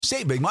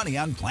Save big money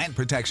on plant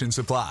protection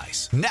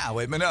supplies. Now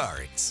at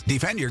Menards.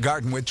 Defend your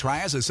garden with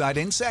Triazicide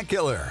Insect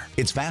Killer.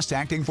 Its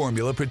fast-acting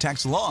formula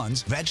protects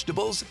lawns,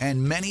 vegetables,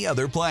 and many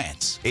other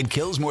plants. It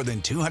kills more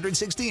than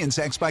 260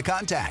 insects by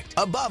contact,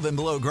 above and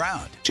below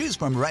ground. Choose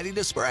from ready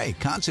to spray,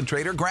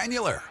 concentrate, or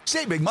granular.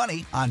 Save big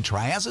money on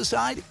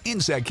Triazicide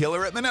Insect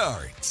Killer at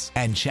Menards.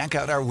 And check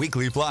out our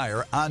weekly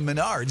flyer on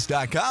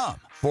Menards.com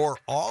for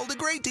all the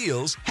great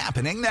deals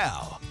happening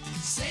now.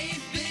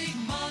 Save big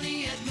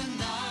money at Menards.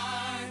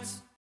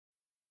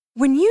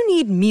 When you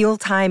need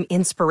mealtime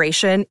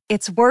inspiration,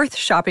 it's worth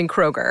shopping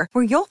Kroger,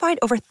 where you'll find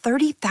over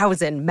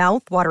 30,000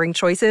 mouth-watering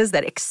choices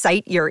that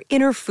excite your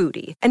inner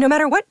foodie. And no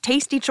matter what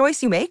tasty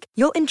choice you make,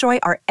 you'll enjoy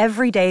our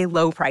everyday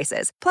low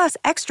prices, plus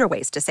extra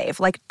ways to save,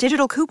 like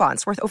digital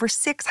coupons worth over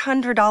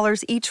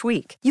 $600 each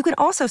week. You can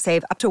also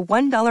save up to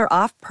 $1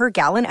 off per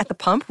gallon at the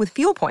pump with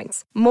fuel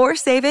points. More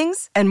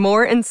savings and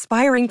more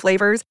inspiring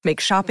flavors make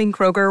shopping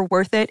Kroger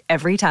worth it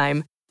every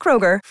time.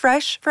 Kroger,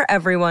 fresh for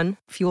everyone.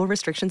 Fuel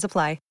restrictions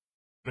apply.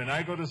 When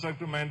I go to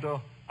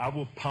Sacramento, I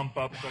will pump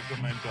up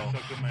Sacramento.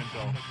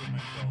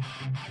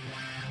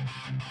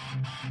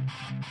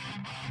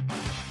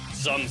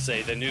 Some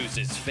say the news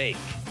is fake.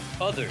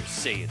 Others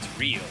say it's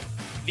real.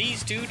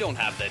 These two don't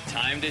have the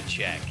time to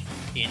check.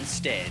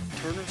 Instead,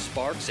 Turner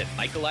Sparks and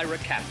Michael Ira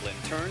Kaplan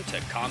turn to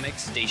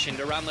comics stationed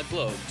around the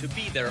globe to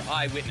be their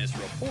eyewitness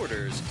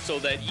reporters so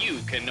that you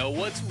can know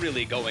what's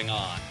really going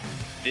on.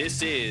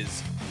 This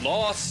is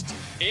Lost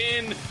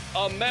in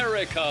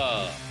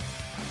America.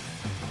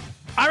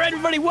 All right,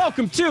 everybody,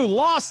 welcome to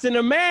Lost in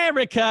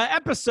America,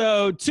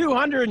 episode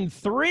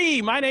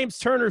 203. My name's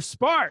Turner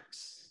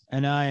Sparks.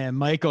 And I am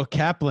Michael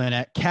Kaplan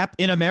at Cap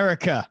in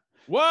America.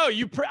 Whoa,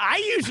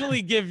 I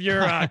usually give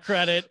your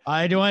credit.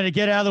 I wanted to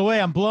get out of the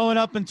way. I'm blowing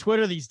up on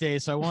Twitter these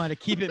days, so I wanted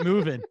to keep it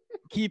moving.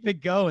 Keep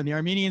it going. The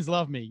Armenians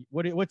love me.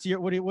 What's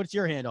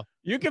your handle?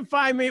 You can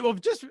find me,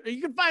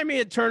 you can find me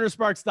at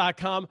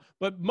turnersparks.com,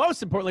 but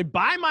most importantly,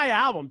 buy my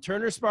album,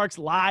 Turner Sparks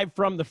Live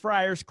from the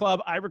Friars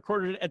Club. I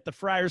recorded it at the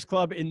Friars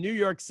Club in New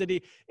York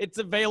City. It's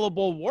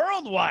available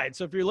worldwide.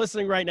 So if you're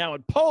listening right now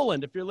in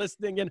Poland, if you're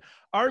listening in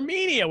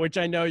Armenia, which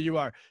I know you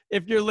are,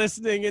 if you're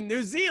listening in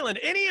New Zealand,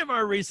 any of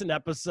our recent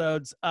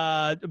episodes,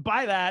 buy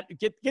that,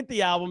 get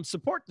the album,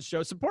 support the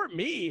show, support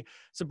me,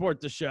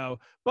 support the show.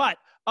 But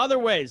other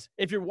ways,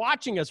 if you're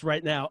watching us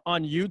right now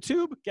on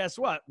YouTube, guess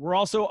what? We're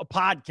also a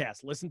podcast.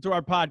 Listen to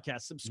our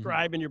podcast.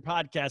 Subscribe in your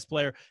podcast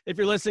player. If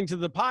you're listening to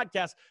the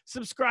podcast,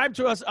 subscribe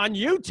to us on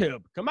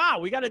YouTube. Come on,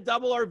 we got to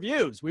double our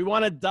views. We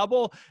want to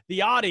double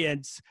the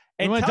audience.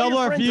 And we want to double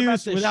our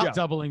views without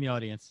doubling the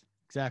audience.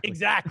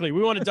 Exactly.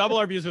 We want to double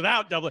our views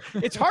without doubling.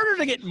 It's harder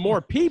to get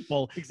more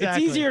people.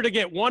 Exactly. It's easier to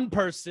get one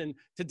person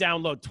to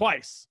download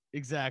twice.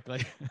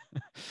 Exactly.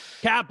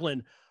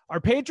 Kaplan. Our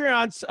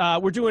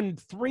Patreons, we're doing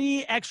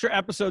 3 extra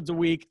episodes a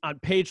week on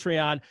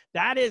Patreon.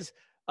 That is,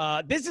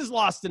 this is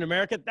Lost in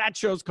America. That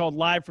show's called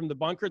Live from the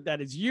Bunker.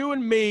 That is you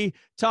and me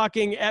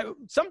talking.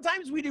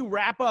 Sometimes we do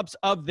wrap-ups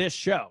of this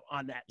show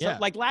on that. So, yeah.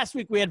 Like last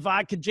week, we had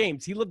Vodka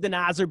James. He lived in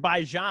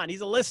Azerbaijan.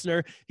 He's a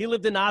listener. He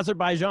lived in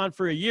Azerbaijan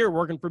for a year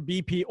working for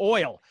BP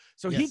Oil.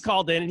 So He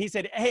called in and he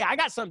said, hey, I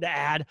got something to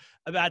add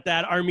about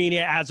that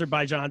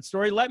Armenia-Azerbaijan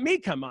story. Let me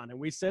come on. And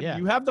we said,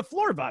 You have the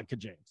floor, Vodka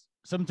James.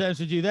 Sometimes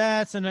we do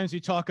that. Sometimes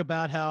we talk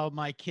about how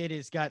my kid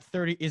is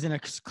in a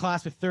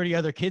class with 30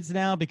 other kids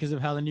now because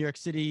of how the New York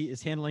City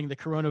is handling the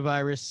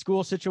coronavirus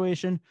school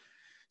situation.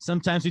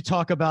 Sometimes we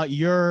talk about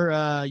you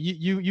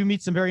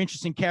meet some very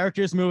interesting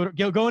characters. Going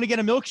to get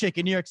a milkshake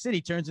in New York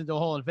City turns into a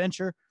whole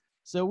adventure.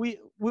 So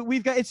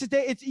we've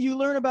got you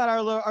learn about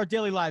our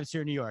daily lives here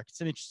in New York. It's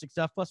some interesting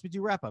stuff. Plus we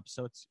do wrap ups.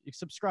 So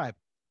subscribe.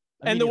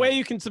 And the way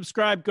you can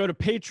subscribe, go to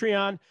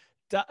Patreon.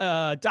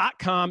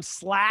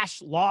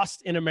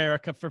 .com/Lost in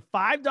America. For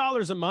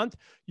 $5 a month,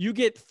 you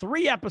get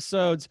 3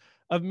 episodes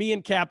of me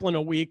and Kaplan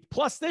a week,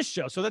 plus this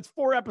show. So that's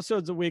 4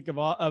 episodes a week of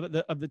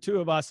the two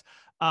of us.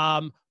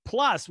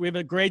 Plus, we have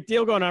a great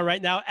deal going on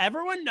right now.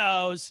 Everyone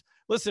knows.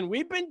 Listen,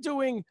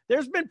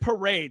 there's been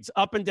parades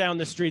up and down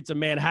the streets of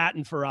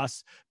Manhattan for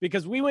us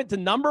because we went to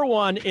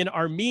 #1 in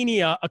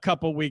Armenia a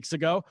couple weeks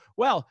ago.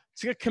 Well,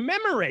 to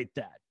commemorate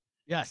that.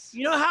 Yes.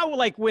 You know how,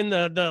 like, when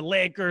the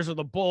Lakers or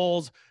the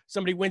Bulls,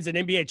 somebody wins an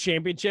NBA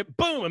championship,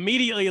 boom,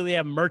 immediately they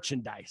have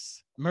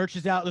merchandise. Merch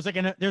is out.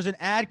 There's an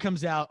ad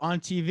comes out on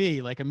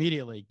TV, like,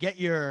 immediately. Get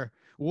your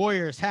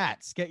Warriors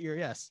hats.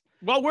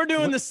 Well, we're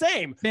doing the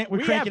same.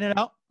 We're cranking it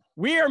out.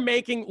 We are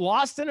making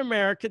Lost in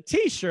America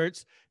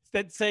t-shirts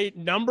that say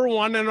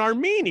 #1 in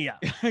Armenia.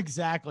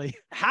 Exactly.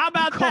 How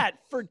about that?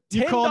 For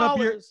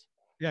 $10.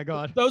 Yeah, go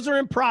on. Those are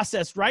in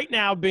process right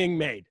now being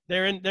made.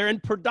 They're in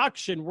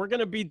production. We're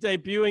going to be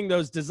debuting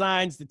those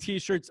designs, the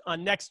t-shirts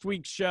on next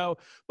week's show.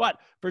 But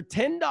for a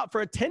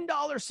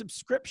 $10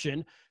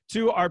 subscription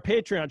to our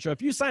Patreon show.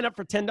 If you sign up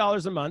for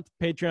 $10 a month,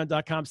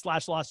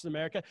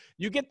 patreon.com/LostInAmerica,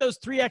 you get those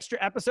 3 extra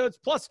episodes.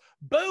 Plus,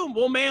 boom,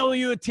 we'll mail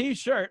you a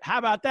t-shirt. How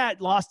about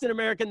that? Lost in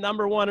America,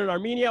 #1 in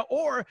Armenia.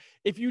 Or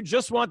if you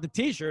just want the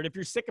t-shirt, if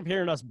you're sick of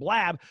hearing us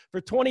blab, for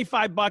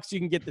 $25, you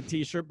can get the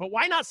t-shirt. But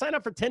why not sign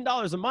up for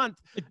 $10 a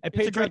month at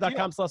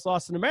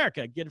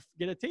patreon.com/LostInAmerica?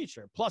 Get a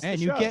t-shirt. Plus, and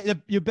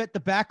you bet the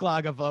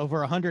backlog of over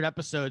 100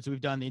 episodes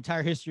we've done, the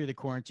entire history of the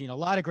quarantine. A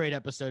lot of great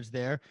episodes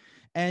there.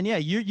 And yeah,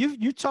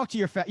 you talk to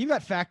you've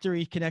got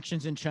factory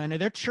connections in China.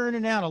 They're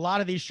churning out a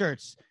lot of these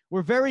shirts.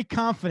 We're very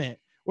confident.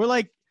 We're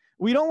like,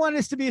 we don't want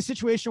this to be a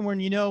situation when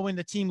when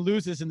the team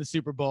loses in the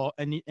Super Bowl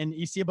and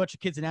you see a bunch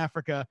of kids in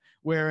Africa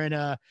wearing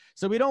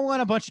so we don't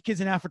want a bunch of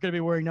kids in Africa to be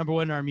wearing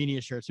 #1 in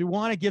Armenia shirts. We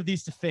want to give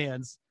these to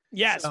fans.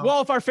 Yes. So,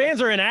 well, if our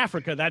fans are in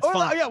Africa, that's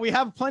fine. Yeah, we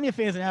have plenty of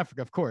fans in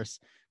Africa, of course.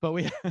 But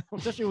we,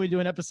 especially when we do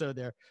an episode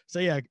there. So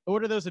yeah,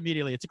 order those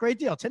immediately. It's a great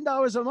deal.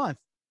 $10 a month.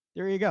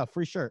 There you go.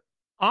 Free shirt.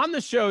 On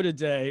the show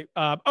today.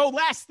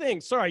 Last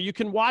thing. Sorry. You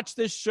can watch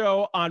this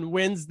show on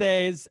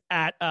Wednesdays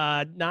at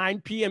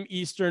 9 p.m.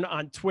 Eastern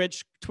on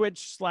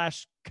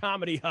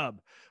Twitch/Comedy Hub.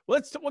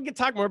 We'll get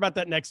talk more about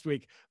that next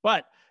week.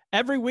 But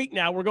every week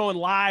now, we're going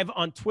live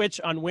on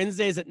Twitch on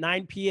Wednesdays at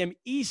 9 p.m.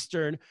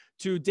 Eastern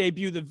to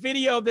debut the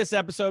video of this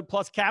episode.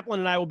 Plus,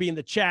 Kaplan and I will be in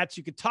the chat. So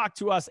you can talk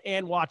to us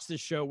and watch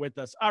this show with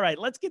us. All right,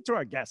 let's get to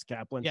our guest,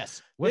 Kaplan.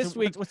 Yes. This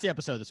week, what's the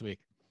episode this week?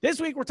 This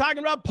week, we're talking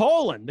about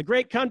Poland, the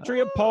great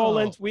country of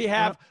Poland. We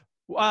have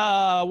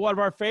one of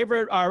our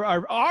favorite,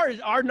 our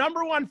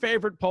 #1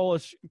 favorite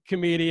Polish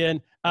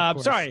comedian.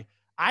 Sorry,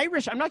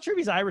 Irish. I'm not sure if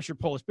he's Irish or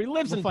Polish, but he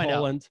lives in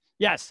Poland.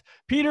 Yes.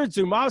 Peter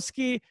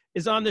Zumowski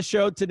is on the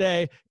show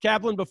today.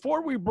 Kaplan,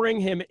 before we bring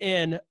him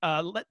in,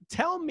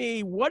 tell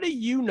me, what do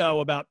you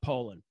know about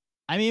Poland?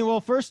 I mean, well,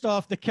 first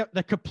off, the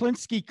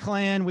Kaplinski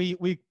clan, we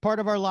part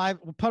of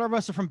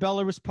us are from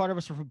Belarus, part of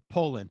us are from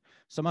Poland.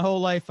 So my whole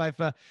life,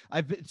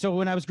 so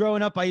when I was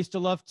growing up, I used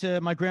to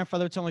my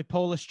grandfather would tell me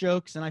Polish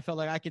jokes, and I felt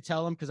like I could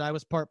tell them because I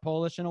was part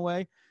Polish in a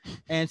way.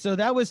 And so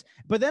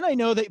but then I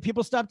know that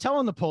people stopped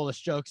telling the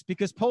Polish jokes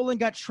because Poland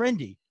got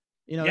trendy.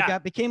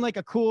 It became like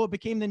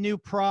became the new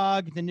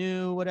Prague, the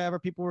new whatever.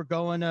 People were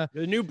going to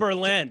the new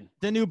Berlin.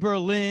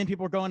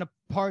 People were going to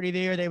party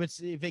there. They would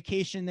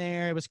vacation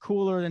there. It was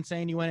cooler than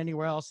saying you went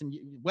anywhere else. And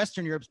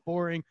Western Europe's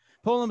boring.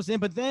 Poland was in,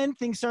 but then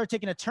things started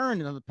taking a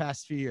turn in the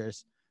past few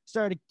years.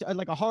 Started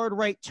like a hard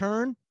right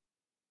turn.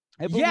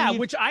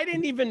 Which I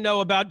didn't even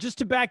know about. Just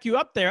to back you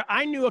up there,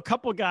 I knew a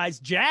couple guys,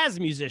 jazz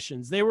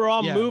musicians. They were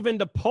all moving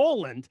to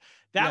Poland.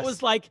 That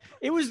was like,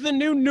 it was the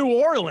new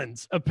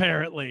Orleans,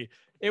 apparently.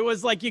 It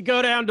was like you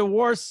go down to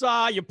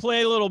Warsaw, you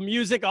play a little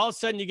music, all of a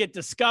sudden you get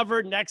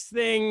discovered. Next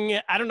thing,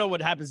 I don't know what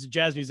happens to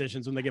jazz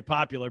musicians when they get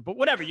popular, but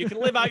whatever. You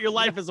can live out your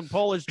life as a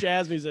Polish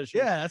jazz musician.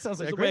 Yeah, that sounds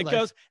like That's a great way it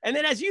goes. And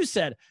then, as you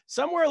said,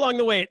 somewhere along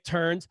the way it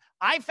turns.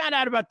 I found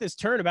out about this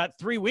turn about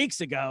 3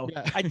 weeks ago.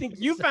 Yeah. I think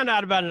you found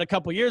out about it a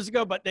couple years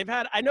ago, but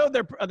I know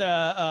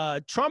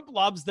Trump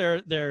loves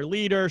their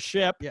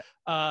leadership. Yeah.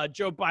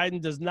 Joe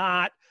Biden does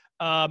not.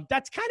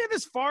 That's kind of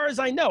as far as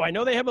I know. I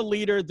know they have a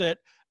leader that,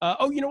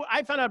 what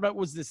I found out about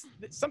was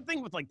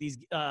something with like these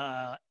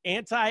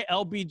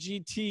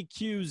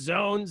anti-LGBTQ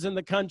zones in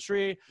the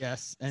country.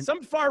 Yes. And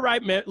some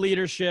far-right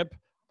leadership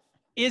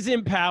is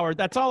empowered.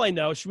 That's all I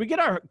know. Should we get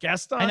our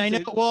guest on? And I know,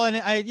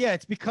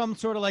 it's become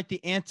sort of like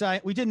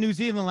we did New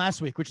Zealand last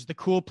week, which is the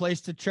cool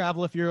place to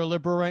travel if you're a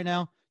liberal right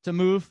now to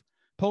move.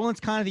 Poland's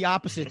kind of the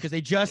opposite because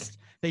they just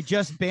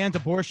banned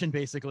abortion,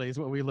 basically, is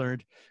what we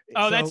learned.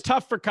 Oh, that's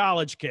tough for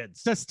college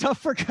kids. That's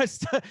tough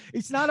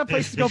it's not a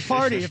place to go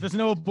party if there's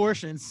no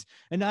abortions,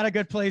 and not a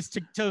good place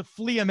to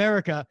flee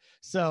America.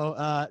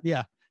 So,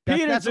 yeah.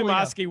 Peter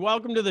Zumowski,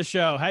 welcome to the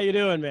show. How you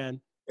doing,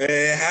 man?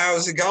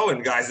 How's it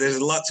going, guys? There's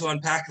a lot to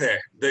unpack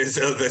there. There's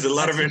a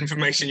lot of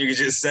information you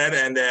just said,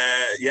 and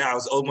I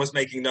was almost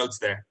making notes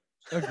there.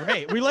 Oh,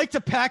 great. We like to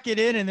pack it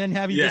in and then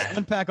have you just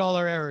unpack all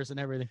our errors and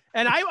everything.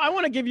 And I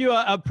want to give you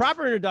a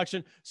proper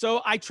introduction.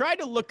 So I tried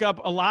to look up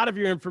a lot of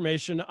your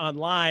information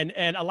online,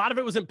 and a lot of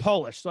it was in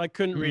Polish, so I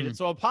couldn't read it.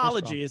 So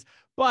apologies.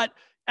 But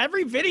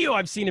every video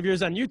I've seen of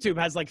yours on YouTube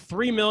has like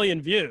 3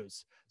 million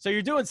views. So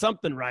you're doing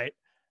something right.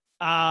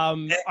 Are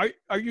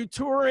you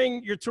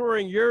touring? You're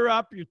touring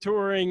Europe. You're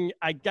touring,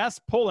 I guess,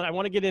 Poland. I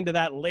want to get into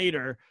that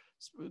later.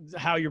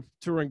 How you're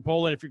touring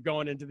Poland, if you're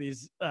going into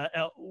these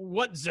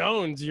what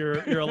zones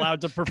you're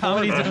allowed to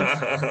perform.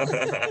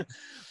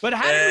 But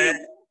how do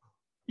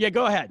you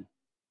go ahead.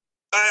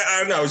 I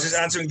don't know. I was just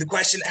answering the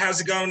question.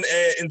 How's it going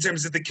in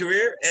terms of the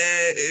career?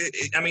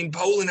 I mean,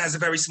 Poland has a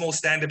very small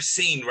stand-up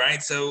scene,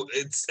 right? So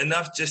it's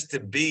enough just to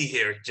be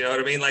here. Do you know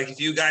what I mean? Like,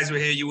 if you guys were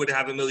here, you would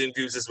have 1 million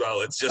views as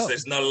well. It's just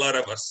there's not a lot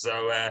of us.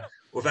 So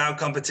without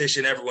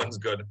competition, everyone's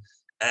good.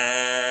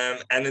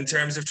 And in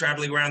terms of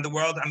traveling around the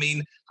world, I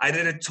mean, I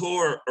did a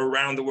tour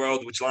around the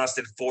world, which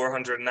lasted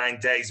 409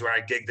 days, where I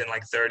gigged in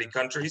like 30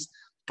 countries.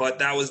 But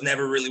that was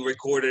never really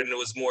recorded, and it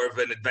was more of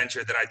an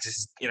adventure that I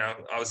just,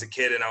 I was a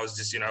kid and I was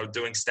just,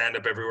 doing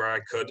stand-up everywhere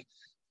I could.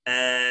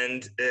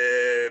 And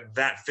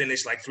that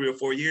finished like 3 or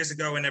 4 years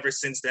ago, and ever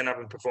since then I've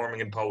been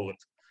performing in Poland.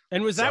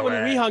 And was that So,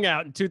 when we hung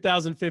out in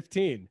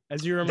 2015,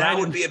 as you reminded That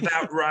would me? be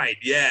about right.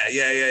 Yeah.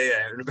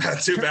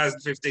 About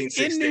 2015,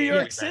 16. In New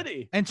York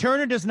City. And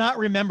Turner does not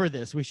remember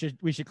this. We should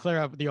clear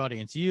up with the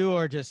audience. You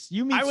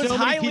meet I was so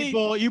many highly-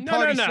 people. You No,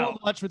 party no. so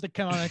much with the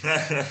comics.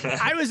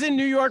 I was in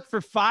New York for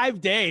 5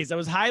 days. I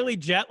was highly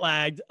jet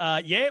lagged.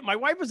 My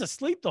wife was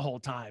asleep the whole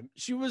time.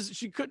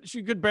 She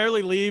could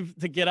barely leave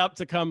to get up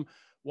to come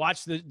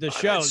watch the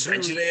show.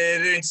 Strangely,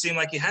 it didn't seem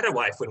like you had a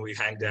wife when we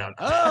hanged out.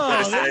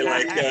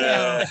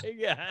 Oh,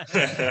 yeah.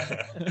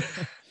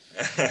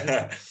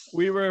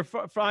 We were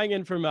flying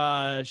in from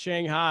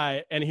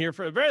Shanghai and here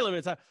for a very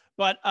limited time.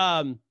 But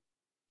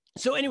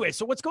so anyway,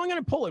 so what's going on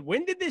in Poland?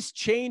 When did this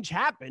change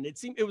happen? It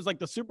seemed it was like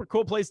the super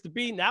cool place to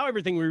be. Now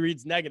everything we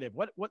read's negative.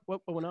 What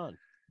went on?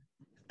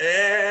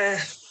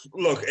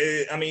 Look,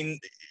 I mean,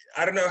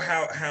 I don't know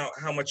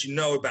how much you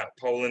know about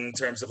Poland in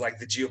terms of like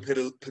the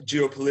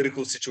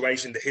geopolitical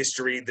situation, the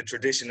history, the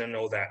tradition, and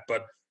all that.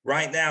 But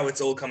right now,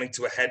 it's all coming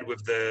to a head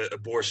with the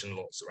abortion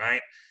laws,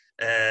 right?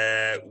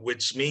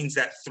 Which means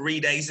that 3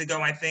 days ago,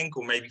 I think,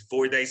 or maybe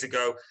 4 days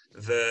ago,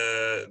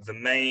 the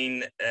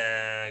main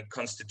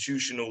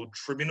constitutional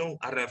tribunal,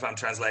 I don't know if I'm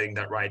translating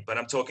that right, but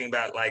I'm talking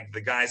about like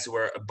the guys who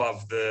are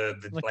above the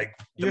main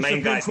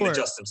Supreme guys in the Court.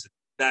 justice.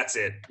 That's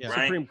it, Yeah.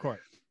 right? Supreme Court.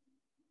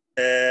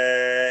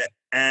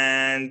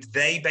 And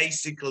they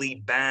basically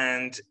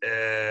banned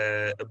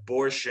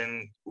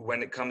abortion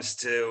when it comes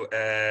to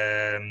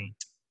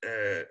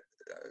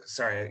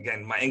sorry,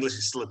 again, my English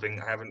is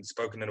slipping. I haven't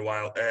spoken in a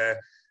while.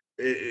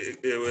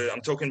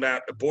 I'm talking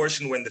about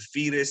abortion when the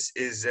fetus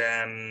is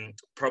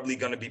probably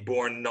going to be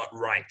born not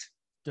right.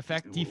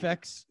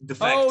 Defects.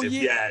 Defective.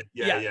 yeah.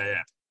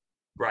 Yeah.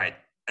 Right.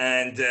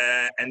 And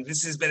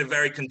this has been a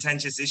very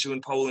contentious issue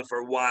in Poland for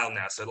a while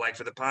now. So like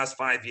for the past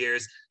 5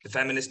 years, the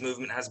feminist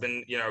movement has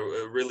been,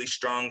 really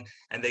strong,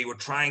 and they were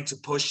trying to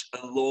push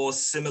a law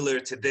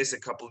similar to this a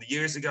couple of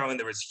years ago. And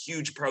there was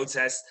huge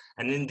protests.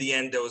 And in the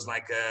end, there was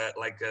like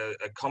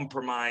a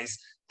compromise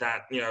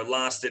that,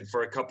 lasted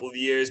for a couple of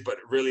years, but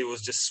really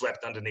was just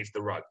swept underneath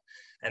the rug.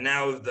 And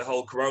now the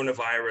whole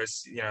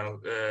coronavirus,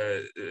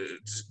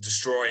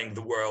 destroying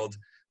the world,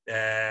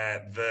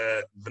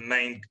 the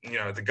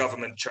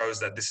government chose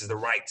that this is the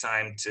right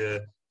time to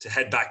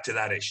head back to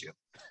that issue,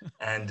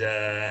 and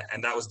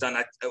that was done.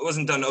 It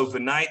wasn't done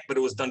overnight, but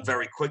it was done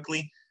very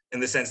quickly, in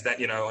the sense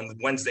that on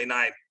Wednesday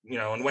night,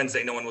 on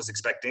Wednesday no one was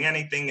expecting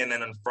anything, and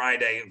then on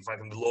Friday,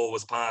 the law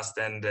was passed,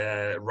 and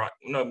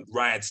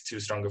riots too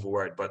strong of a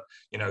word, but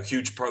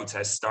huge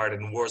protests started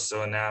in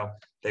Warsaw, and now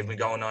they've been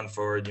going on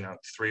for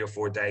 3 or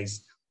 4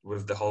 days.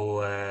 With the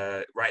whole,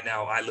 right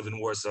now, I live in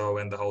Warsaw,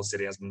 and the whole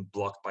city has been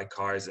blocked by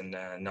cars, and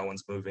no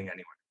one's moving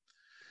anywhere.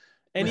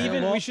 And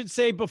even we should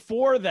say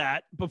before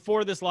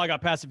this law got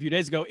passed a few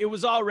days ago, it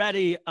was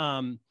already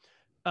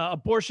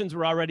abortions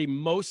were already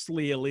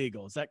mostly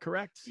illegal. Is that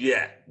correct?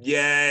 Yeah.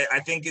 I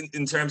think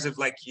in terms of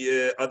like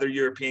other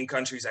European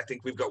countries, I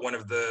think we've got one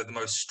of the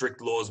most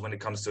strict laws when it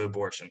comes to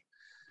abortion.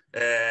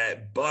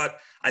 But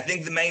I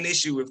think the main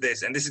issue with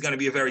this, and this is going to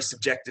be a very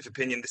subjective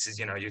opinion. This is,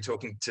 you're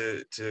talking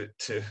to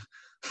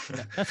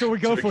That's what we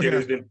go for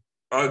here.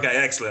 Okay,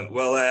 excellent.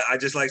 Well, I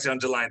just like to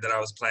underline that I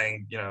was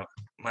playing,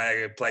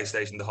 my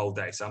PlayStation the whole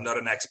day, so I'm not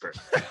an expert.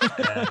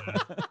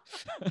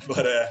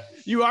 But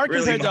you are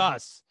really compared to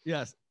us.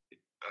 Yes.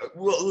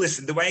 Well,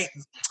 listen,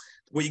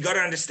 what you got to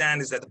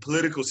understand is that the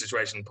political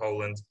situation in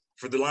Poland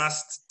for the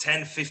last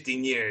 10,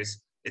 15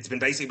 years, it's been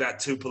basically about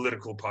two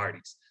political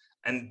parties.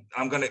 And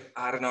I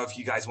don't know if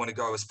you guys want to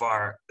go as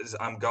far as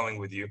I'm going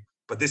with you,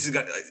 but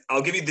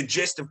I'll give you the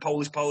gist of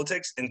Polish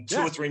politics in 2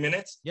 or 3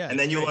 minutes, and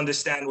then you'll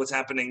understand what's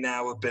happening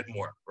now a bit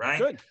more, right?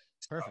 Good.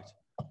 Perfect.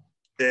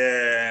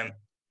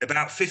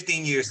 About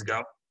 15 years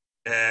ago,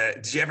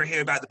 did you ever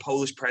hear about the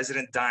Polish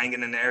president dying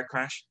in an air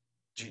crash?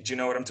 Do you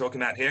know what I'm talking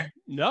about here?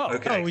 No.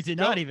 Okay. Oh, we did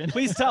not even.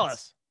 Please tell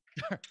us.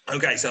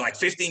 Okay, so like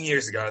 15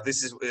 years ago,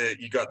 this is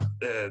you got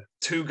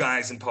 2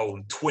 guys in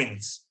Poland,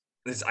 twins.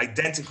 There's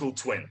identical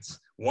twins.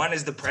 One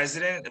is the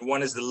president, and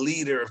one is the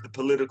leader of the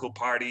political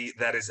party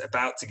that is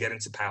about to get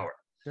into power.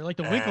 They're like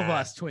the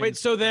Winklevoss twins. Wait,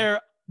 so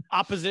they're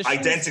opposition?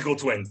 Identical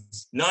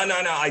twins. No.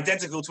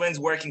 Identical twins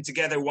working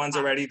together. One's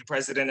already the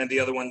president, and the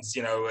other one's,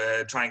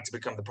 trying to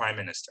become the prime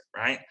minister,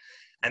 right?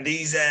 And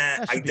these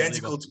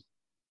identical,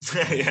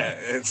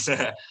 it's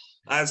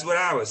that's what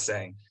I was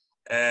saying.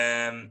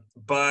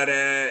 But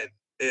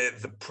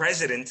the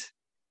president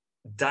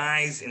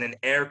dies in an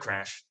air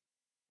crash,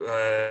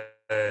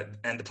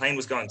 and the plane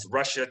was going to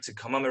Russia to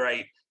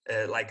commemorate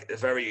like a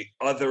very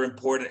other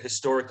important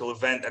historical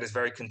event that is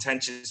very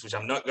contentious, which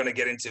I'm not going to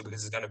get into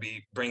because it's going to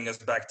be bringing us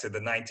back to the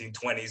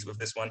 1920s with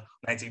this one,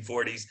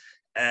 1940s.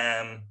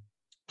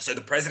 So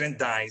the president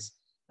dies,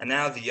 and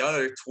now the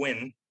other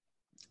twin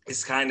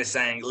is kind of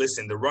saying,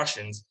 listen, the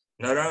Russians,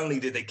 not only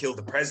did they kill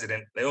the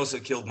president, they also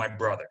killed my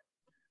brother,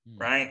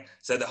 right?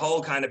 So the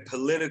whole kind of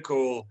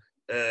political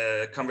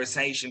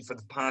conversation for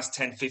the past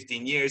 10,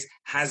 15 years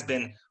has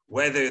been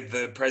whether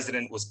the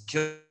president was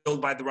killed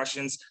by the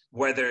Russians,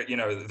 whether,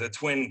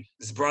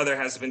 his brother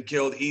has been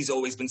killed. He's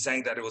always been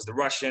saying that it was the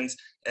Russians.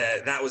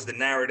 That was the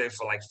narrative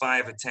for like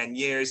 5 or 10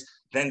 years.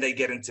 Then they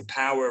get into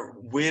power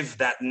with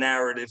that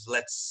narrative,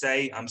 let's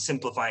say. I'm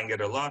simplifying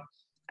it a lot.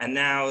 And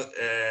now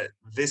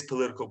this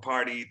political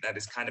party that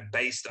is kind of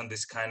based on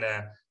this kind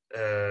of,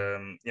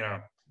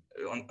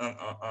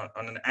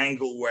 on an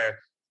angle where,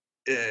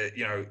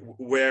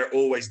 we're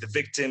always the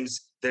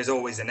victims, there's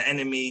always an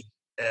enemy,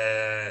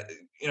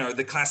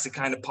 the classic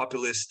kind of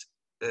populist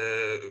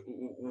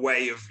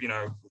way of,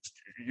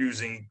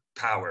 using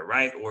power,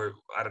 right? Or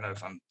I don't know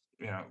if I'm,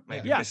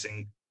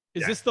 missing.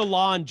 Is this the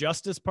Law and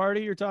Justice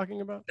Party you're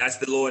talking about? That's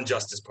the Law and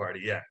Justice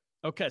Party, yeah.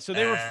 Okay, so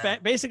they were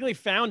basically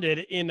founded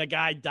in a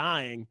guy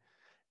dying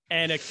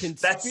and a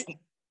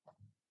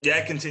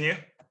continue.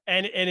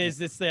 And is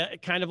this the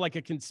kind of like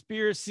a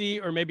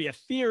conspiracy or maybe a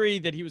theory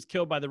that he was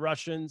killed by the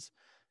Russians?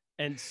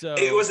 And so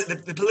it was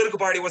the political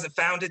party wasn't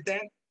founded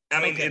then.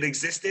 I mean, it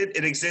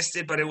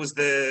existed, but it was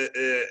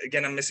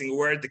again, I'm missing a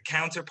word, the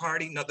counter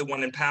party, not the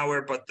one in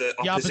power, but the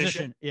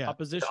opposition. Yeah.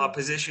 The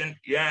opposition.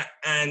 Yeah.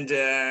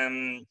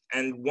 And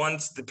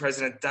once the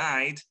president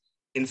died,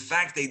 in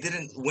fact, they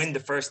didn't win the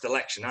first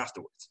election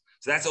afterwards.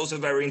 So that's also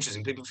very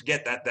interesting. People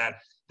forget that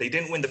they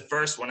didn't win the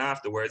first one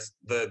afterwards.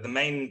 The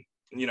main,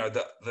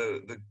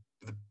 the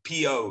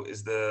PO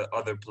is the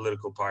other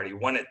political party,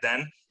 won it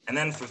then. And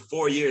then for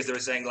 4 years, they were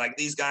saying, like,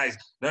 these guys,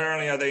 not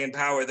only are they in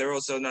power, they're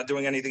also not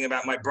doing anything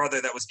about my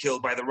brother that was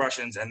killed by the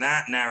Russians. And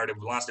that narrative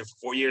lasted for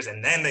 4 years.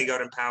 And then they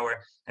got in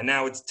power. And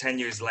now it's 10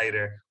 years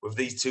later with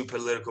these two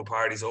political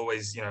parties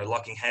always,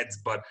 locking heads.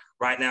 But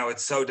right now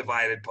it's so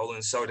divided.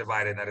 Poland's so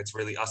divided that it's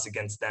really us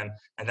against them.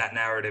 And that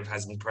narrative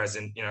has been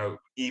present,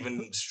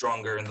 even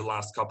stronger in the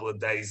last couple of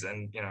days.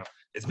 And,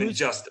 it's been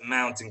just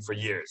mounting for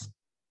years.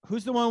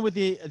 Who's the one with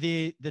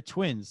the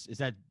twins? Is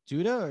that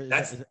Duda?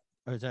 That's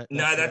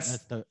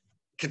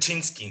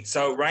Kaczynski.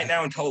 So right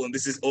now in Poland,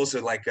 this is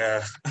also like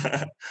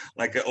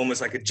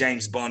almost like a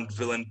James Bond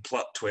villain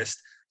plot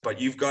twist. But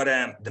you've got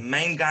the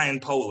main guy in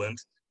Poland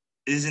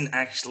he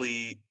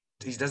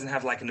doesn't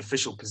have like an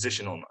official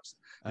position almost.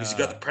 Because you've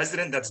got the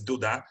president, that's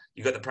Duda.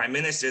 You got the prime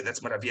minister,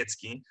 that's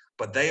Morawiecki.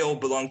 But they all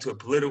belong to a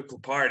political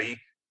party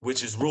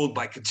which is ruled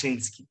by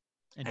Kaczynski.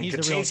 And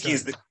Kaczynski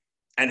he's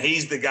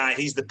the guy.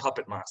 He's the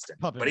puppet master.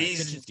 But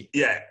he's Kaczynski.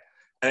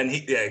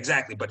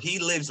 Exactly. But he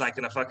lives like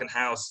in a fucking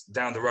house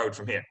down the road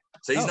from here.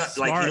 So he's not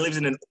smart. like he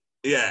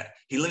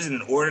lives in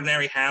an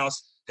ordinary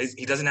house.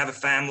 He doesn't have a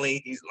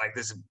family. He's like,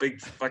 there's a big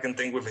fucking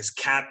thing with his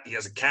cat. He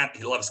has a cat.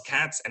 He loves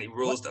cats, and he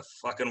rules the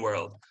fucking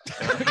world.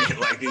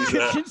 Like he's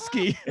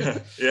Kaczynski.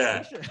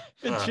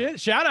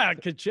 Shout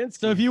out Kaczynski.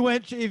 So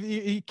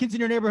if kids in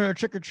your neighborhood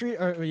trick or treat,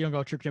 or you don't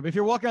go trick or treat, but if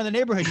you're walking around the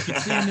neighborhood, you can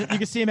see him. You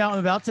can see him out and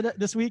about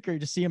this week, or you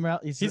just see him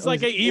out. He's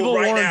like an evil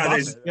Warren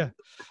Buffett.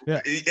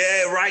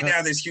 Right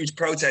now there's huge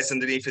protests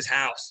underneath his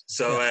house.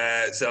 So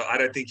I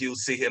don't think you'll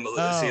see him.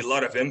 See a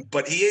lot of him,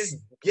 but he is.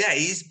 Yeah,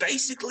 he's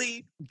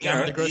basically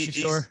down at the grocery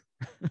store.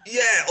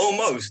 Yeah,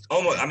 almost.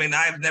 I mean,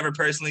 I've never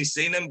personally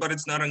seen him, but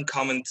it's not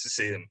uncommon to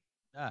see him.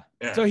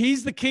 Yeah. So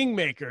he's the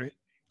kingmaker.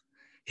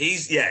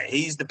 He's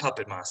the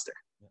puppet master.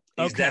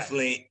 He's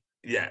definitely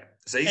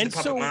So he's the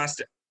puppet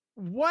master.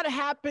 What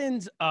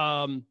happens,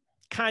 kind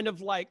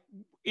of like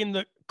in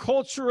the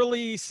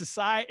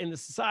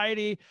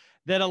society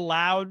that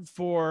allowed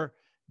for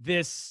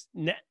this?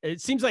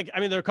 It seems like,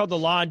 they're called the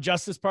Law and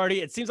Justice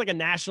Party. It seems like a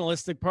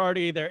nationalistic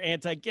party. They're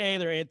anti-gay,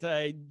 they're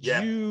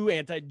anti-Jew,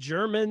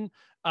 anti-German.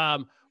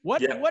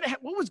 What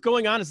was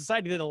going on in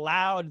society that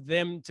allowed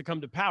them to come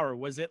to power?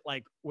 Was it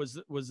like, was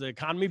the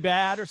economy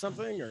bad or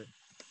something, or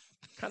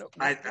kind of?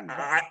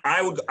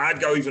 I'd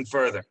go even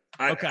further.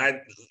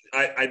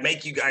 I'd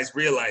make you guys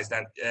realize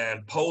that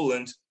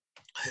Poland,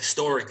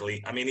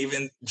 historically,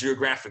 even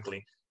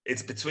geographically,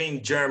 it's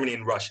between Germany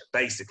and Russia,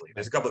 basically.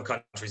 There's a couple of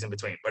countries in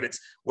between, but it's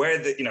where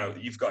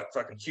you've got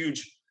fucking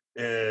huge,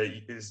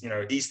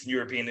 Eastern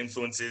European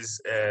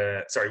influences,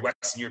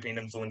 Western European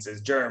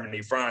influences,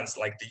 Germany, France,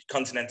 like the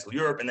continental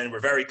Europe, and then we're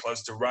very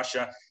close to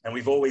Russia, and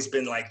we've always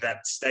been like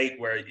that state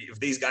where if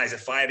these guys are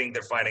fighting,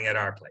 they're fighting at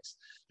our place.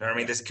 You know what I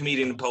mean? There's a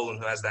comedian in Poland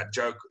who has that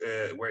joke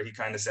where he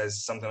kind of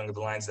says something along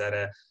the lines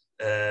that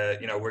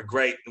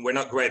we're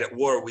not great at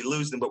war, we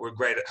lose them, but we're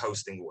great at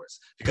hosting wars.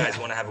 If you guys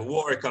want to have a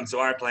war, come to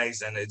our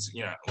place, and it's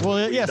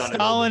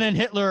Stalin and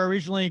Hitler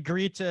originally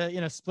agreed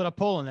to split up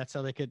Poland. That's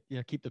how they could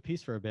keep the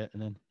peace for a bit,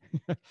 and then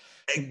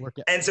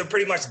and so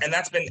pretty much, and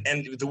that's been,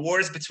 and the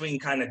wars between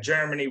kind of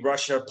Germany,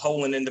 Russia,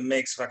 Poland in the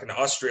mix, fucking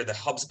Austria, the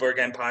Habsburg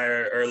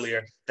Empire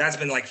earlier, that's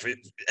been like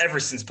ever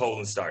since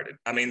Poland started.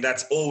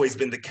 That's always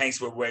been the case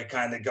where we're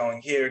kind of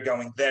going here,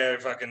 going there,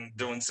 fucking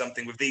doing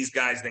something with these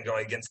guys, then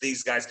going against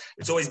these guys.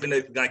 It's always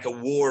been like a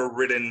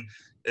war-ridden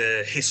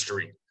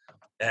history.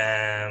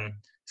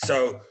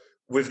 So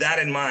with that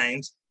in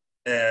mind,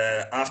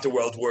 after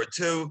World War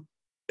II,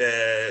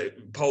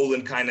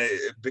 Poland kind of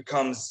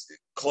becomes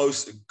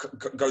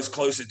goes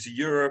closer to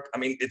Europe. I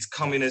mean, it's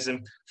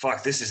communism.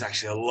 Fuck, this is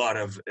actually a lot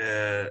of.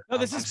 No,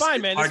 this is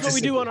fine, man. That's what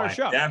we do on our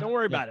show. Yeah? Don't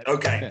worry about it.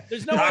 Okay.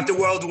 There's no. After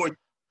World War.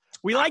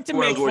 We like to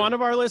make fun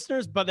of our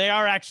listeners, but they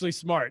are actually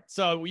smart.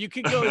 So you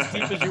can go as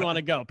deep as you want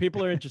to go.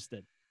 People are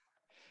interested.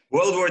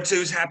 World War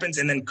II happens,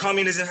 and then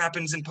communism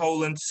happens in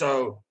Poland.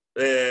 So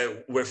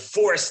we're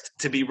forced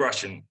to be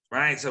Russian,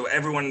 right? So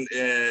everyone,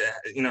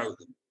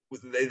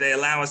 they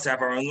allow us to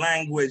have our own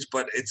language,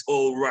 but it's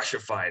all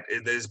Russified.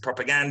 There's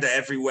propaganda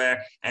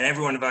everywhere, and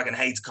everyone fucking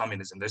hates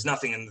communism. There's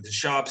nothing in the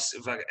shops.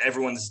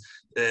 Everyone's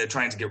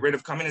trying to get rid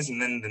of communism.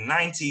 And then in the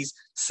 90s,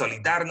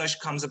 Solidarność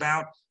comes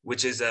about,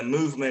 which is a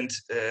movement,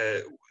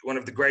 one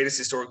of the greatest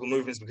historical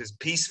movements, because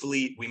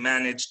peacefully we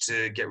managed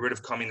to get rid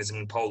of communism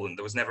in Poland.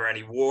 There was never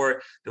any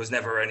war. There was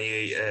never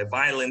any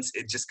violence.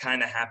 It just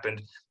kind of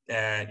happened,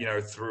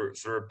 through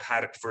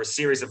a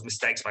series of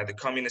mistakes by the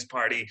Communist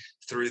Party,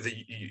 through the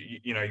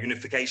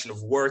unification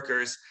of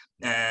workers,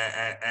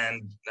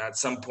 and at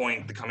some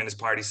point the Communist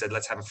Party said,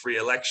 let's have a free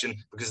election,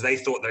 because they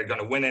thought they're going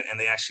to win it, and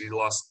they actually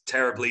lost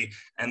terribly.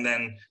 And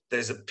then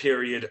there's a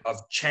period of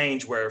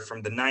change where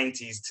from the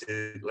 90s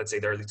to, let's say,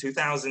 the early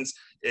 2000s,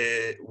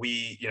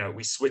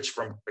 we switched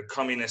from a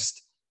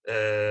communist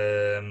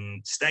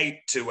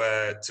state to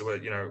a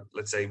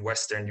let's say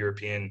Western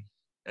European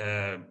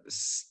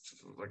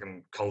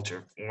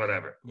culture,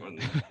 whatever,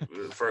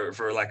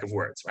 for lack of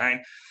words, right?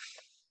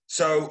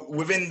 So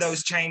within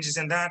those changes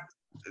and that,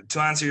 to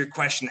answer your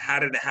question, how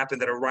did it happen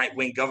that a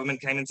right-wing government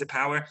came into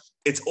power?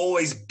 It's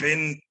always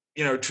been,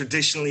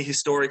 traditionally,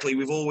 historically,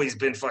 we've always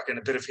been fucking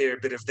a bit of here, a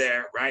bit of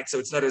there, right? So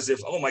it's not as if,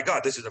 oh my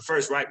God, this is the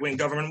first right-wing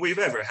government we've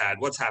ever had.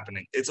 What's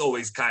happening? It's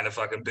always kind of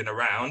fucking been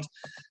around.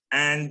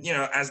 And,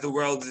 as the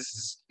world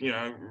is,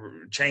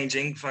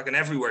 changing, fucking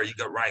everywhere, you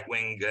got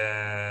right-wing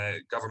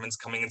governments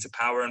coming into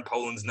power, and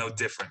Poland's no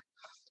different,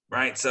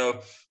 right?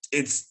 So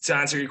it's, to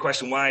answer your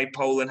question, why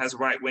Poland has a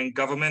right-wing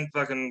government,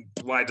 fucking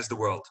why does the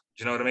world?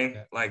 Do you know what I mean?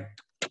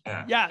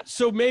 Yeah. Yeah.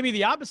 So maybe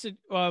the opposite.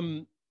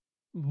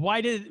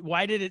 Why did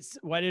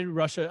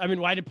Russia? I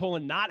mean, why did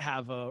Poland not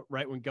have a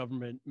right-wing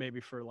government?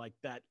 Maybe for like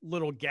that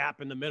little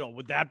gap in the middle.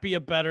 Would that be a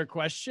better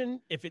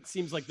question? If it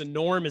seems like the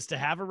norm is to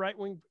have a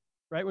right-wing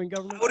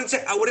government?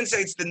 I wouldn't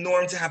say it's the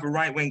norm to have a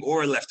right wing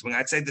or a left wing.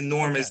 I'd say the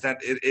norm is that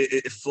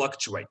it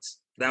fluctuates.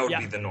 That would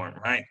be the norm,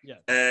 right?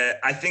 Yeah.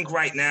 I think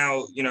right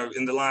now,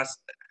 in the last.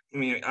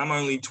 I'm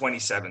only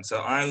 27, so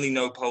I only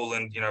know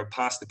Poland,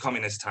 past the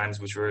communist times,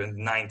 which were in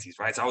the 90s,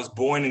 right? So I was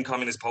born in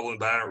communist Poland,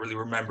 but I don't really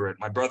remember it.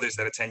 My brothers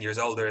that are 10 years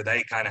older,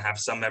 they kind of have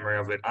some memory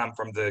of it. I'm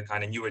from the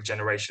kind of newer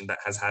generation that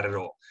has had it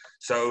all.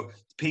 So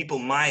people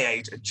my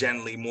age are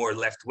generally more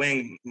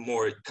left-wing,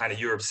 more kind of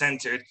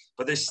Europe-centered,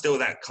 but there's still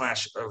that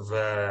clash of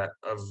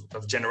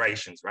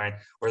generations, right?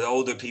 Where the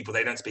older people,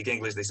 they don't speak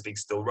English, they speak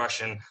still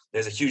Russian.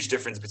 There's a huge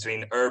difference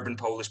between urban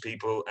Polish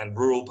people and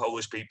rural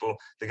Polish people.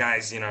 The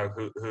guys,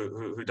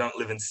 who don't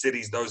live in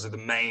cities, those are the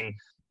main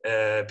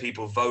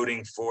people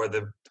voting for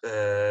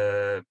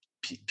the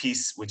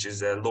PiS, which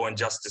is a law and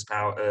justice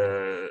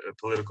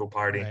political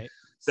party. Right.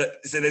 So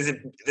there's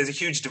a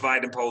huge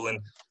divide in Poland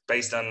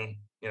based on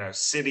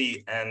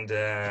city and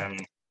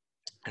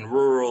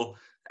rural,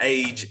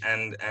 age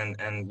and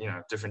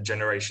different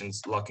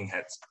generations locking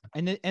heads.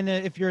 And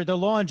if you're the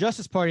Law and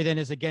Justice Party, then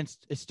is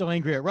still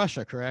angry at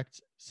Russia,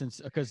 correct?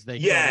 Because they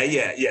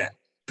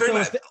pretty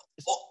much.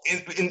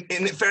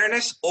 In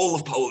fairness, all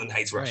of Poland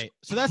hates Russia. Right.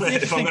 So that's the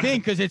interesting thing,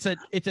 because it's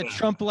a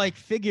Trump-like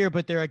figure,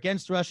 but they're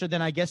against Russia.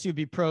 Then I guess you'd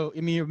be pro.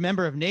 I mean, you're a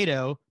member of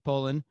NATO,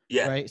 Poland.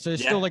 Yeah. Right. So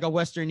it's still like a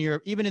Western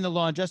Europe. Even in the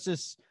Law and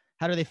Justice,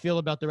 how do they feel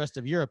about the rest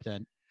of Europe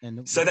then?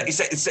 So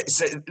there's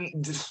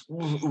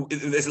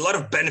a lot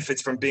of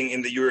benefits from being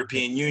in the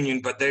European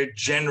Union, but their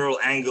general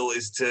angle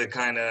is to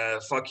kind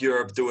of fuck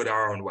Europe, do it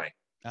our own way.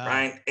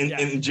 Right.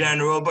 In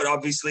general, but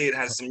obviously it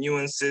has some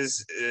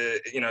nuances.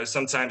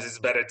 Sometimes it's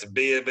better to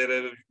be a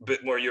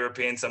bit more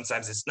European.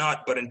 Sometimes it's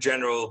not. But in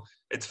general,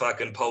 it's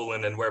fucking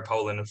Poland, and we're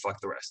Poland, and fuck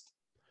the rest.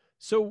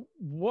 So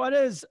what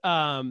is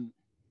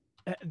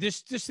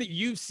this that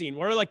you've seen?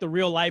 What are like the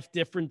real life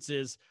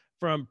differences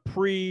from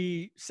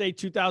say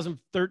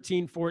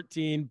 2013,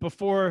 14,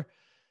 before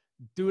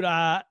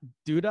Duda,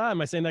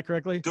 am I saying that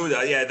correctly?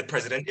 Duda, yeah, the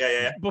president.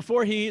 Yeah.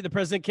 Before the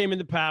president came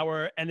into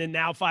power, and then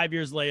now 5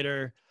 years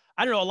later.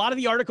 I don't know. A lot of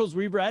the articles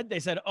we've read, they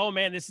said, "Oh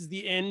man, this is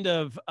the end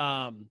of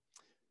freedoms,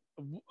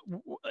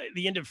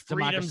 the end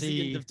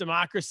of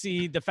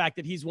democracy." The fact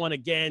that he's won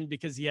again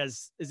because he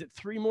has, is it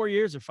 3 more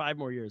years or 5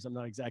 more years? I'm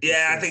not exactly.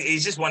 Yeah, sure. I think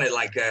he's just won it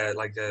like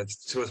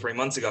 2 or 3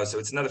 months ago, so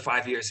it's another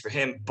 5 years for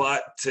him.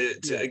 But to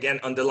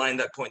again underline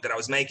that point that I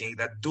was making,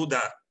 that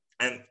Duda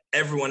and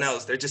everyone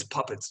else, they're just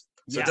puppets.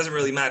 So it doesn't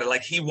really matter.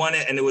 Like, he won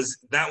it, and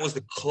that was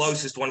the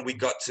closest one we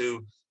got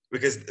to.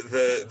 Because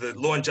the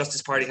Law and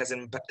Justice Party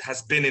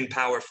has been in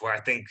power for, I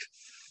think,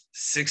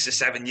 6 or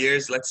 7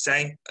 years, let's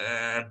say.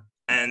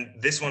 And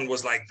this one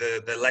was like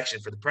the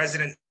election for the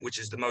president, which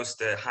is the most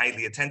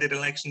highly attended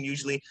election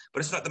usually.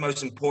 But it's not the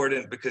most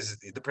important, because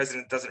the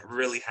president doesn't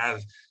really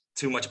have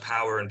too much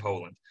power in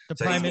Poland. The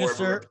prime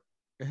minister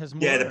It has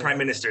more. Yeah, the prime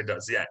minister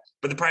does. Yeah,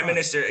 but the prime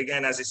minister,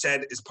 again, as I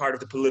said, is part of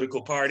the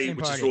political party, Same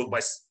which party. is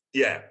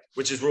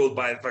ruled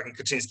by fucking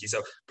Kaczynski.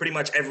 So pretty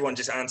much everyone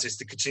just answers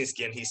to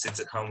Kaczynski, and he sits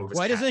at home with his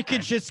Why cat. doesn't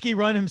Kaczynski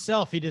run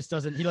himself? He just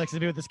doesn't. He likes to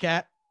be with his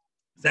cat.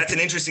 That's an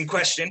interesting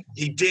question.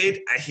 He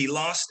did. He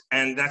lost,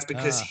 and that's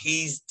because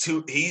he's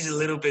a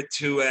little bit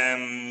too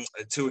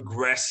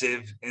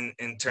aggressive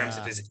in terms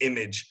of his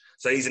image.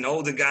 So he's an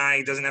older guy.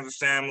 He doesn't have a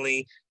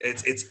family.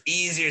 It's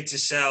easier to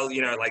sell.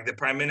 You know, like the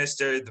prime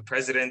minister, the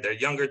president. They're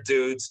younger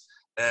dudes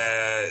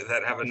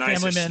that have a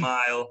nicer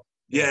smile.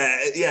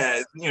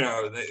 Yeah. You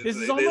know, they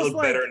look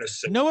like, better in a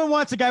suit. No one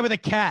wants a guy with a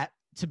cat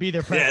to be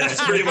their president. Yeah,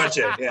 that's pretty much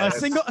it. Yeah,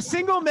 a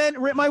single man.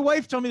 My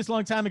wife told me this a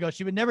long time ago.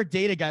 She would never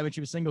date a guy when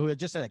she was single who had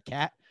just had a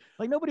cat.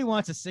 Like nobody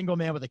wants a single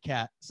man with a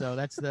cat. So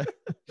that's the.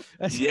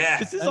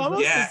 This is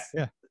almost.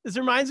 This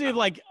reminds me of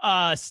like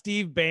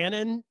Steve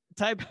Bannon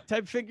type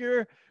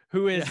figure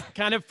who is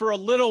kind of for a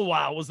little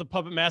while was the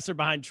puppet master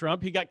behind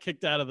Trump. He got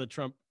kicked out of the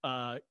Trump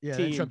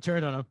team. Trump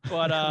turned on him.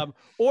 But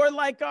or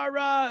like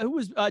our who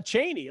was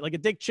Cheney, like a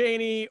Dick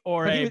Cheney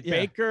or a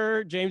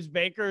Baker, James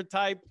Baker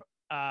type.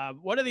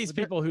 One of these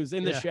people who's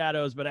in the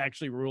shadows but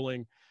actually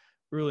ruling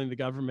the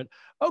government.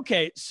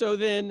 Okay, so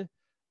then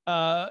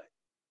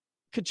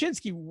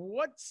Kaczynski,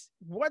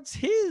 what's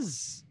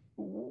his?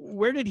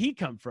 Where did he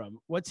come from?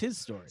 What's his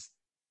story?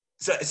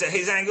 So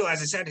his angle,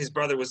 as I said, his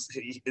brother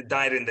he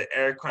died in the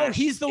air crash. Oh,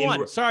 he's the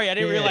one. Sorry, I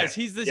didn't realize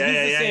he's the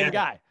same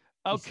guy.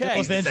 Okay,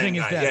 he's avenging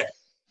his death.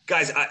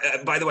 Guys,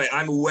 by the way,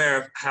 I'm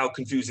aware of how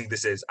confusing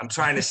this is. I'm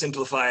trying to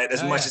simplify it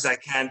as much as I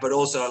can, but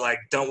also like,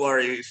 don't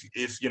worry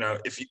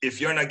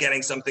if you're not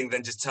getting something,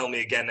 then just tell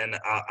me again, and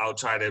I'll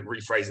try to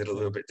rephrase it a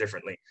little bit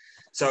differently.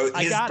 So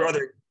his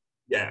brother,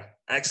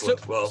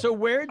 excellent. So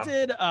where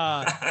did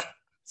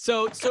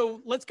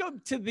so let's go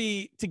to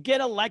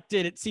get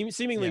elected. It seems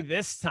seemingly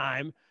this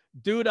time,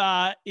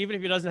 Duda, even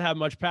if he doesn't have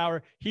much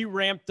power, he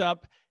ramped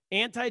up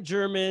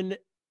anti-German,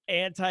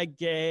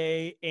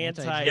 anti-gay,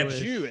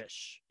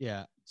 anti-Jewish.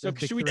 Yeah. So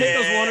should we take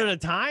those one at a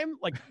time?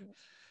 Like,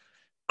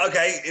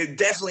 okay,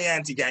 definitely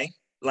anti-gay.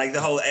 Like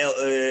the whole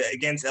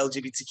against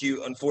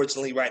LGBTQ.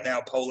 Unfortunately, right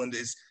now Poland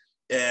is,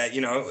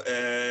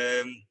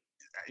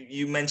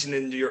 you mentioned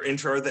in your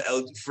intro the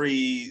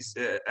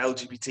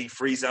LGBT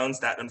free zones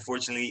that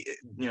unfortunately,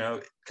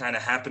 kind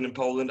of happened in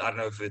Poland. I don't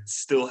know if it's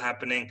still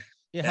happening.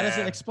 Yeah, how does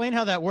it explain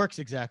how that works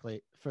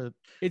exactly?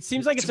 It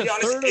seemes like it's a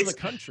third of the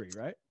country,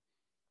 right?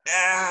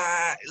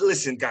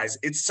 Listen, guys,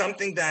 it's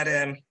something that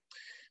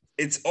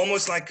it's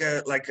almost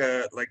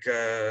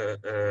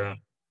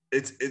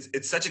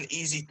it's such an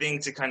easy thing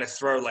to kind of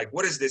throw like,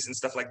 what is this and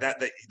stuff like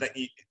that that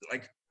you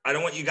like. I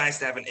don't want you guys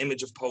to have an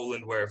image of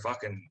Poland where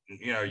fucking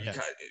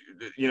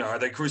are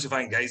they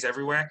crucifying gays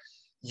everywhere?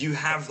 You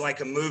have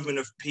like a movement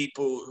of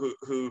people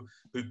who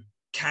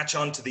catch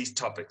on to these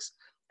topics.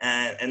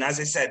 And as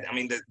I said, I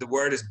mean, the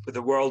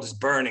world is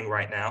burning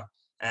right now.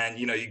 And,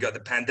 you got the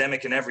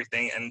pandemic and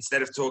everything. And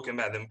instead of talking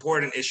about the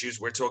important issues,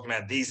 we're talking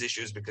about these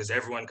issues because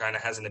everyone kind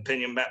of has an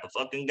opinion about the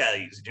fucking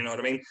gays. You know what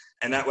I mean?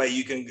 And that way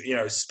you can,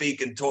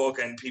 speak and talk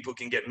and people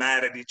can get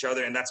mad at each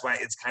other. And that's why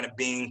it's kind of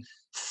being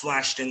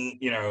flashed in,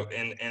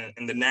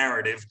 in the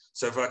narrative.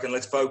 So fucking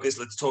let's focus.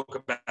 Let's talk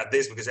about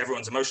this because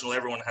everyone's emotional.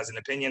 Everyone has an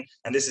opinion.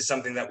 And this is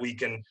something that we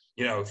can,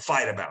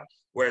 fight about.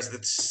 Whereas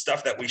the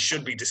stuff that we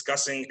should be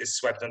discussing is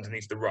swept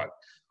underneath the rug.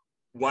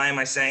 Why am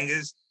I saying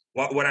this?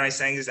 What am I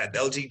saying is that the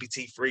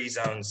LGBT-free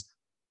zones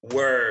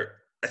were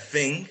a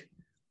thing.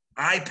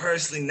 I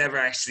personally never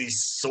actually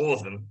saw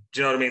them.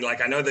 Do you know what I mean? Like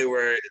I know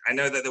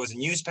that there was a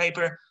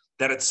newspaper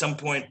that at some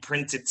point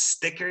printed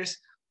stickers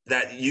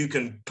that you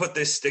can put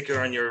this sticker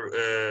on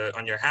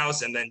your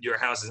house, and then your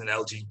house is an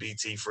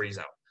LGBT-free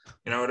zone.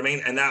 You know what I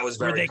mean? And that was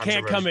very where they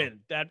can't come in.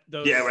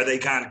 Where they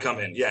can't come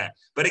in. Yeah,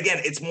 but again,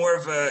 it's more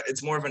of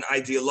an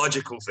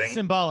ideological thing,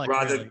 symbolic.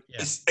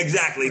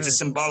 Exactly, it's a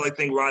symbolic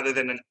thing rather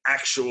than an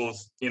actual.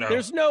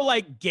 There's no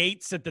like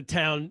gates at the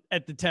town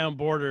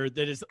border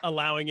that is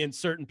allowing in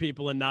certain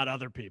people and not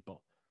other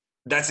people.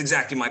 That's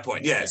exactly my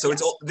point. Yeah, so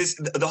it's all this.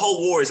 The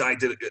whole war is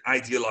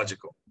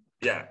ideological.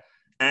 Yeah,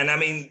 and I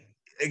mean,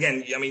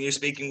 again, you're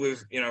speaking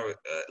with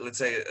let's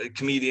say a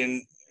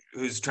comedian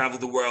who's traveled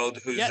the world,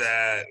 who's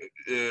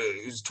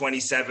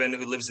 27,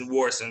 who lives in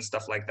Warsaw and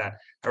stuff like that.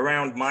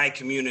 Around my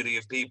community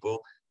of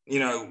people,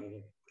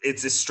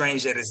 it's as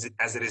strange as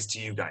it is to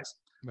you guys.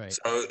 Right.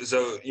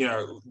 So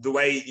the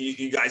way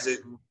you guys are,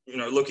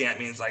 looking at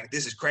me, it's like,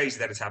 this is crazy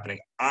that it's happening.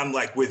 I'm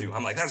like with you.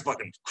 I'm like, that's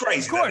fucking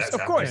crazy.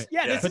 Of course.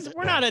 Yeah.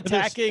 We're not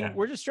attacking.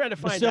 We're just trying to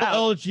find out.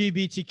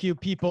 LGBTQ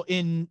people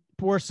in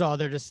Warsaw,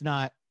 they're just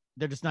not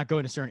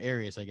going to certain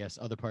areas, I guess,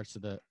 other parts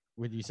of the.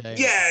 Would you say?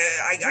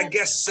 Yeah, I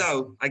guess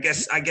so. I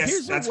guess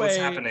that's what's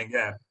happening.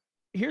 Yeah.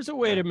 Here's a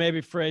way to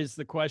maybe phrase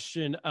the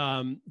question.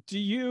 Do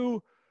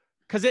you,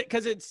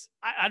 because it's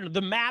I don't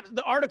know,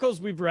 the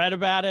articles we've read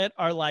about it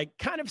are like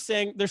kind of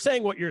saying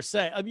what you're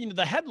saying. I mean,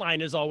 the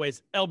headline is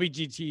always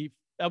LBGQ.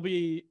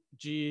 Sorry.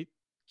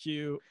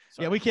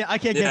 Yeah, I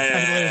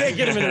can't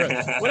get him in the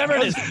room. Whatever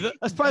it is.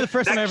 That's probably the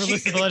first time I ever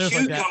listened to letters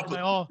like that.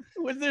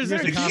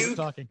 There's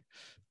talking.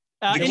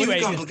 The Q Anyway,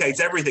 complicates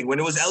everything. When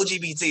it was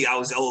LGBT, I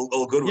was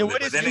all good with it. what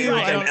But is then it Q? I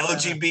became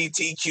don't-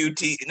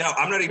 LGBTQT. No,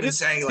 I'm not even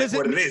saying like does it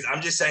what it mean- is.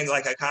 I'm just saying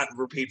like I can't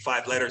repeat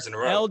 5 letters in a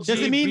row.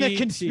 Does it mean the LGBT.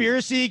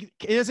 conspiracy?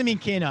 It doesn't mean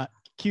QAnon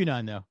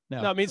though.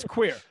 No, it means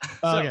queer.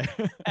 Oh, So,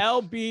 okay.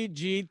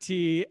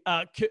 LBGT,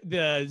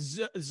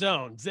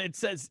 zones. It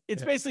says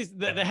it's basically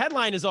the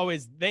headline is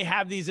always they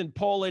have these in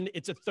Poland.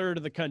 It's a third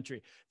of the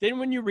country. Then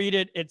when you read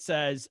it, it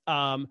says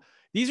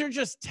these are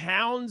just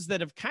towns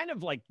that have kind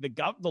of like the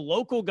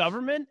local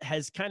government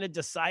has kind of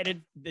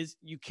decided this.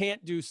 You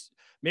can't do.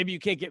 Maybe you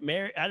can't get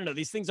married. I don't know.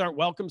 These things aren't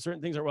welcome.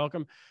 Certain things are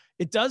welcome.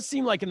 It does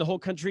seem like in the whole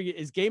country,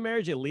 is gay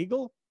marriage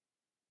illegal?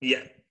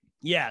 Yeah.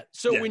 Yeah.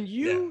 So Yeah, when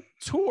you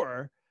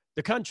tour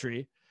the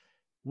country,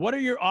 what are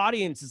your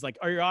audiences like?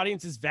 Are your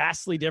audiences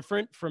vastly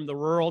different from the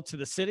rural to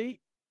the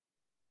city?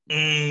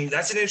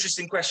 That's an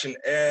interesting question.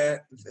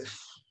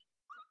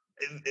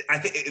 I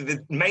think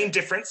the main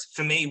difference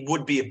for me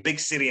would be a big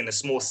city and a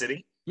small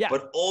city. Yeah.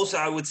 But also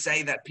I would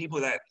say that people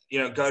that,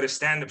 go to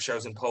stand-up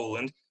shows in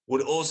Poland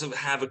would also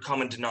have a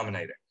common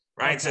denominator,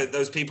 right? Okay. So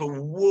those people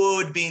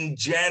would be in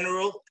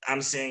general,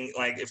 I'm saying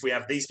like if we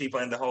have these people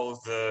in the whole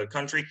of the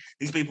country,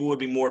 these people would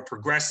be more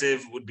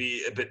progressive, would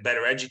be a bit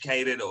better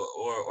educated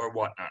or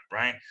whatnot,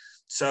 right?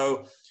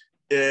 So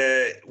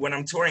when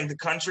I'm touring the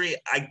country,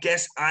 I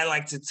guess I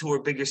like to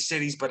tour bigger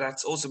cities, but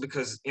that's also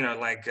because,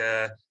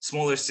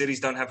 smaller cities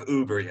don't have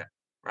Uber yet,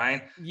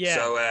 right? Yeah.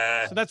 So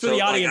that's where the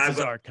like, audiences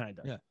are, kind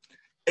of. Yeah.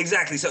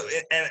 Exactly. So,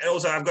 and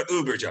also I've got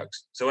Uber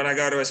jokes. So when I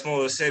go to a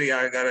smaller city,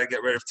 I got to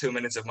get rid of 2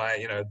 minutes of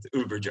my,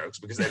 Uber jokes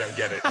because they don't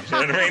get it. You know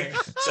what I mean?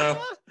 So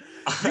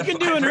You can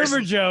do an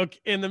Uber joke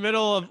in the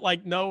middle of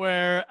like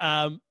nowhere,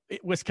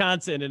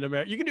 Wisconsin in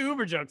America. You can do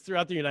Uber jokes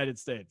throughout the United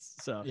States.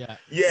 So Yeah.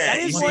 Yeah, That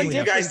is one you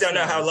guys difference, don't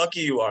know though. how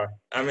lucky you are.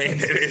 I mean,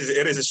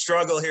 it is a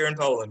struggle here in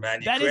Poland, man.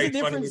 You That is a create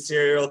funny difference.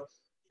 material.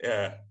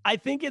 Yeah. I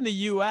think in the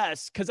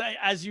US, because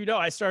as you know,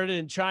 I started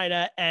in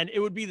China and it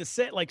would be the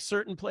same, like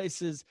certain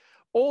places,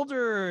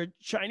 older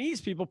Chinese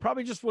people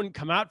probably just wouldn't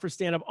come out for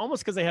stand-up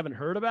almost because they haven't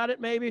heard about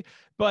it maybe.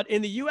 But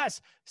in the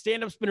US,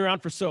 stand-up's been around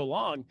for so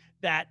long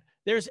that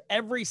there's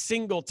every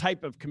single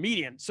type of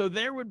comedian. So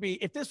there would be,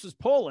 if this was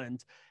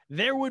Poland,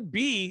 there would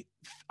be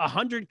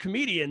 100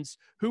 comedians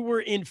who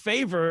were in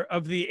favor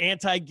of the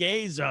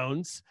anti-gay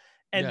zones.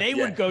 And they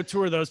would go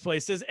tour those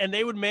places and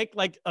they would make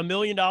like $1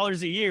 million a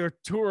year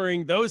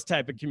touring those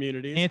type of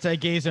communities.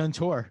 Anti-gay zone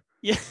tour.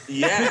 Yeah.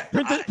 Yeah.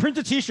 Print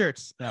the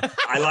t-shirts. No.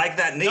 I like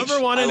that niche.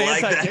 Number one in I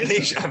like that anti-gay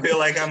niche. I feel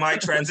like I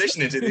might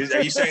transition into this.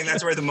 Are you saying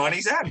that's where the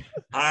money's at?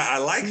 I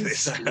like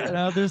this.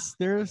 No, there's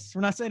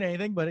we're not saying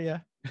anything, but yeah.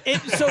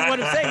 So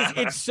what I'm saying is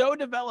it's so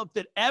developed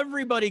that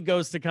everybody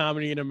goes to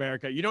comedy in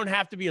America. You don't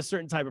have to be a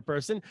certain type of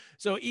person.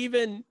 So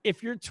even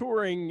if you're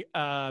touring,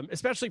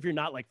 especially if you're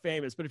not like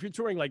famous, but if you're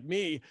touring like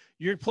me,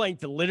 you're playing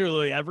to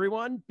literally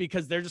everyone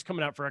because they're just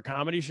coming out for a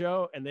comedy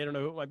show and they don't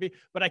know who it might be.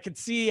 But I could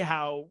see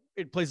how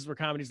in places where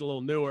comedy's a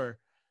little newer,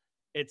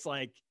 it's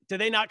like, do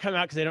they not come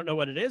out because they don't know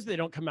what it is? They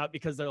don't come out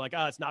because they're like,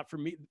 oh, it's not for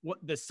me. What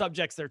the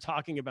subjects they're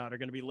talking about are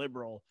going to be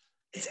liberal.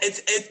 I'd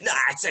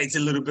say it's a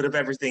little bit of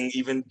everything.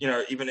 Even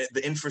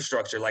the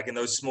infrastructure, like in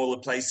those smaller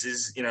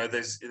places,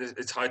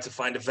 it's hard to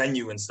find a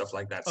venue and stuff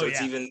like that. So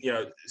it's even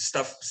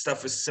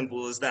stuff as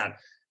simple as that.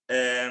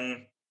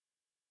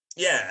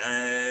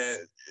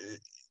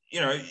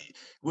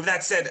 With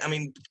that said, I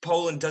mean,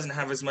 Poland doesn't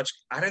have as much.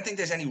 I don't think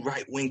there's any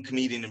right-wing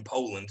comedian in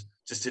Poland.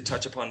 Just to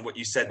touch upon what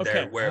you said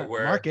there, where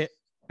market.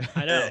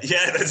 I know.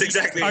 Yeah, that's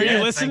exactly. Are you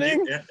thank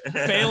listening? Yeah.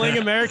 Failing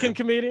American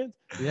comedians?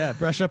 Yeah,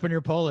 brush up on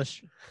your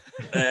Polish.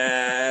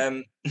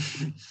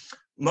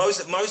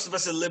 Most of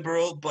us are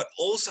liberal, but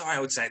also I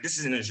would say this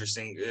is an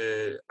interesting.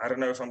 I don't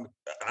know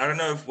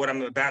if what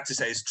I'm about to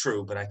say is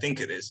true, but I think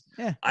it is.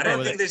 Yeah, I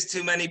don't think there's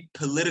too many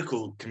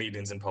political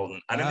comedians in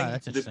Poland. I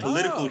don't think the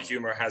political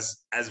humor has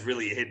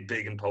really hit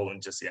big in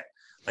Poland just yet.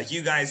 Like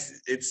you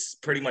guys, it's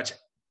pretty much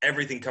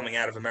everything coming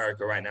out of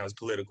America right now is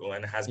political,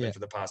 and it has been for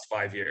the past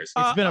 5 years.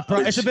 It's been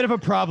it's a bit of a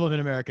problem in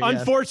America.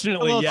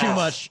 Unfortunately, a little too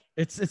much.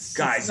 It's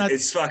guys,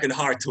 it's fucking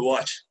hard to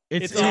watch.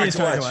 It's hard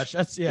to watch.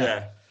 That's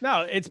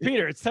No, it's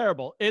Peter. It's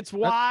terrible. It's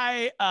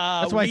why.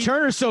 That's why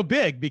Turner's so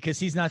big, because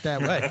he's not that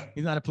way.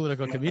 He's not a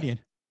political comedian.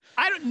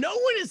 No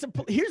one is.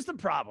 Here's the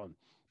problem: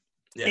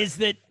 is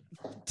that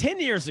 10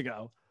 years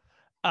ago,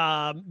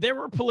 there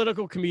were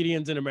political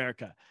comedians in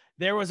America.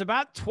 There was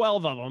about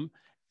 12 of them,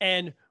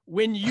 and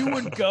when you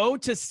would go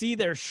to see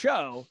their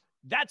show,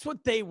 that's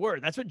what they were.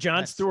 That's what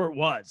Jon Stewart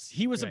was.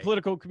 He was a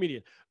political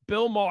comedian.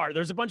 Bill Maher.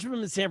 There's a bunch of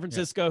them in San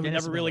Francisco who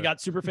never really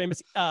got super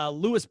famous.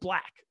 Louis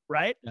Black,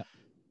 right? Yeah.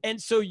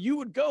 And so you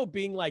would go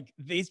being like,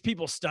 these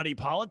people study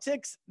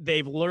politics.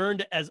 They've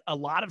learned a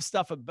lot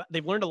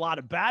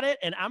about it.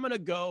 And I'm going to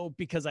go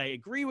because I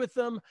agree with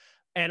them.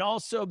 And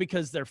also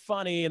because they're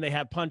funny and they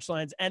have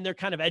punchlines and they're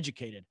kind of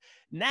educated.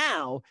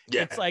 Now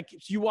it's like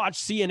you watch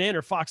CNN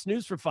or Fox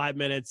News for 5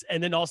 minutes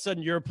and then all of a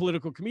sudden you're a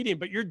political comedian,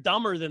 but you're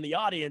dumber than the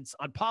audience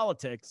on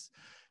politics.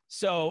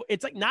 So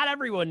it's like not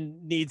everyone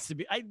needs to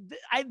be.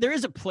 There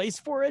is a place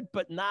for it,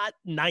 but not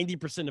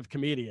 90% of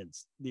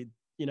comedians need.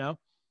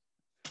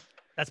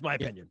 That's my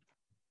opinion.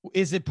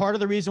 Is it part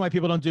of the reason why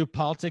people don't do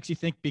politics, you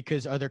think,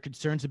 because are there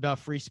concerns about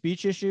free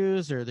speech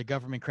issues or the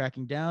government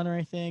cracking down or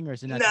anything? Or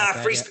is it not? Nah,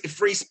 that bad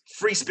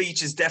free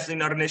speech is definitely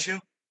not an issue.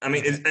 I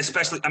mean,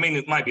 especially, I mean,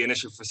 it might be an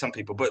issue for some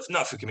people, but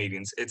not for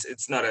comedians.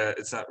 It's not a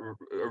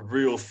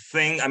real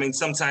thing. I mean,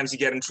 sometimes you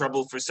get in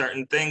trouble for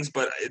certain things,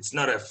 but it's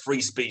not a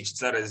free speech.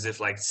 It's not as if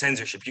like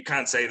censorship. You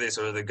can't say this,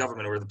 or the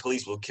government or the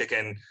police will kick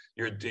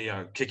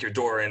your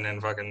door in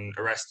and fucking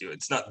arrest you.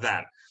 It's not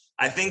that.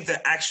 I think the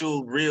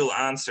actual real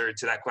answer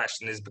to that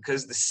question is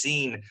because the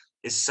scene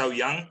is so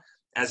young,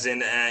 as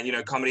in,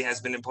 comedy has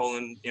been in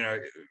Poland,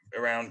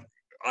 around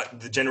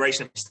the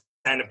generation of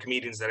stand-up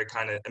comedians that are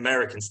kind of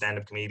American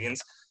stand-up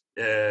comedians,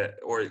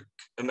 or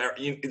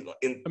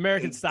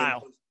American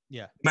style.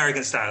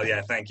 American style.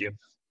 Yeah, thank you.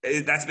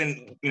 That's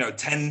been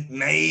 10,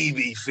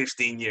 maybe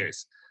 15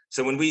 years.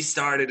 So when we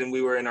started and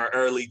we were in our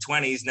early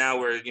 20s, now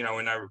we're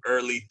in our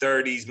early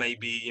 30s,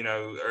 maybe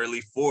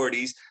early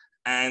 40s,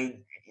 and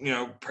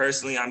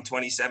personally, I'm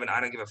 27. I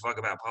don't give a fuck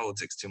about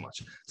politics too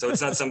much. So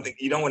it's not something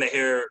you don't want to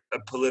hear a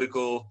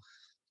political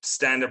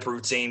stand-up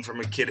routine from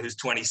a kid who's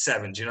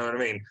 27. Do you know what I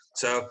mean?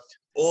 So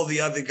all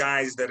the other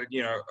guys that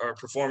are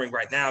performing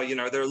right now,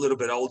 they're a little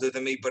bit older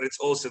than me, but it's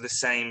also the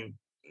same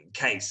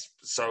case.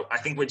 So I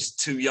think we're just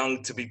too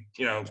young to be,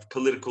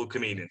 political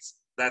comedians.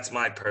 That's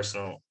my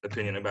personal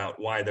opinion about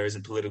why there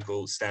isn't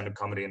political stand-up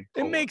comedy in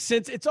Poland. It makes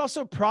sense. It's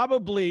also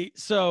probably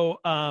so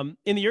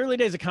in the early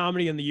days of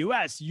comedy in the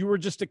US, you were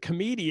just a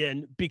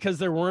comedian because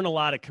there weren't a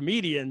lot of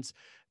comedians.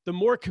 The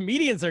more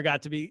comedians there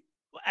got to be,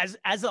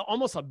 as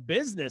almost a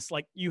business,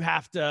 like you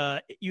have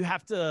to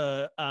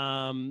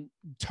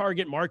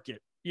target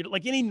market.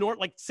 Like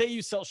like say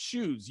you sell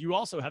shoes, you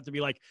also have to be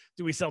like,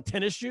 do we sell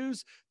tennis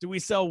shoes? Do we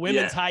sell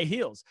women's high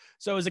heels?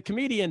 So as a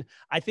comedian,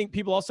 I think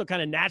people also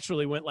kind of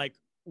naturally went like,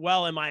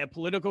 well, am I a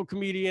political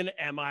comedian?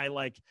 Am I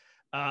like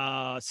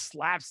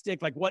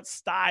slapstick? Like what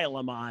style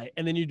am I?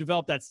 And then you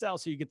develop that style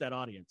so you get that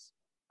audience.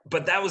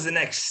 But that was the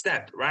next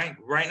step, right?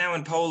 Right now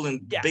in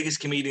Poland, the biggest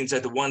comedians are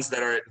the ones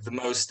that are the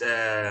most,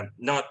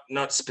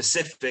 not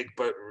specific,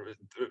 but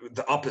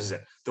the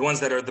opposite. The ones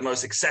that are the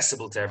most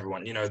accessible to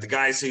everyone. The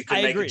guys who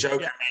can make a joke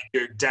and make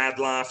your dad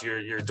laugh,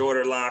 your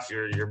daughter laugh,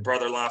 your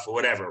brother laugh, or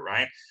whatever,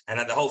 right? And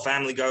then the whole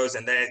family goes,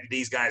 and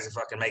these guys are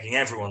fucking making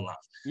everyone laugh.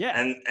 Yeah.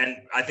 And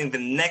I think the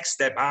next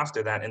step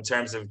after that, in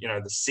terms of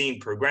the scene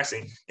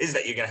progressing, is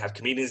that you're going to have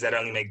comedians that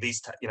only make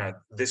these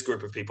this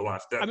group of people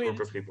laugh. Group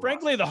of people.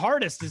 Frankly, the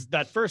hardest is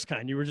that first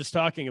kind you were just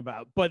talking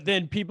about, but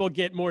then people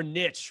get more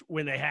niche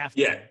when they have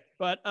to. Yeah.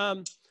 But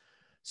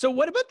so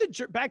what about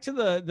back to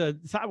the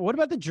what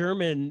about the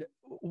German?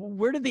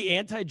 Where did the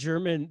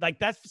anti-German, like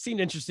that seemed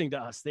interesting to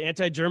us, the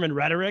anti-German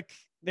rhetoric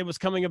that was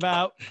coming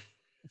about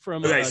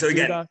from so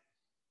again,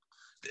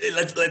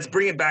 let's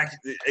bring it back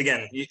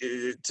again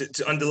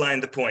to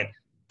underline the point.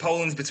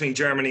 Poland's between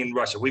Germany and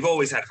Russia. We've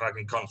always had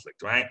fucking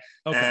conflict, right?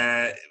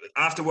 Okay.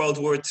 After World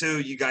War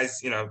II, you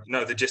guys,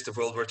 know the gist of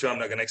World War II. I'm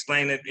not going to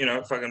explain it.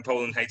 Fucking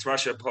Poland hates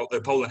Russia.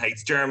 Poland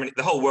hates Germany.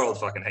 The whole world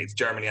fucking hates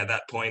Germany at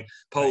that point.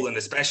 Poland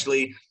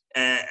especially.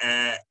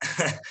 And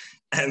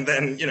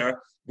then,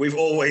 we've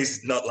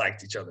always not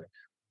liked each other.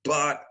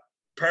 But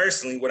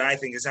personally, what I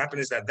think has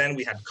happened is that then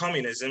we had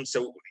communism.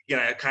 So,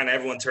 kind of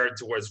everyone turned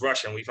towards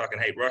Russia, and we fucking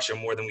hate Russia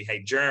more than we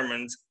hate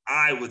Germans,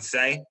 I would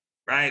say.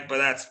 Right, but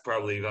that's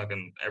probably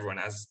fucking everyone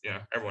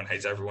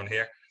hates everyone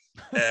here.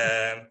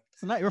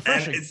 It's not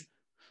refreshing.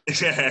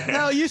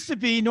 No, it used to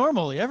be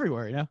normally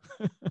everywhere,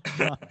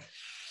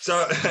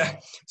 So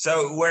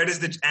where does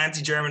the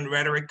anti-German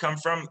rhetoric come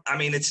from? I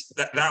mean, it's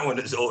that one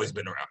has always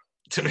been around.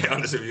 To be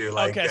honest with you,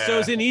 like so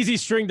it's an easy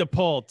string to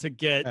pull to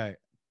get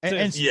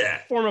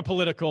form a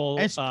political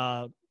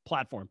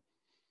platform.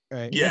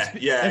 Right.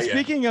 Yeah.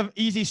 Speaking of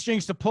easy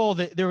strings to pull,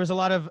 there was a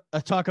lot of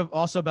talk of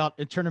also about,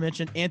 Turner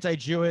mentioned,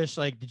 anti-Jewish,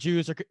 like the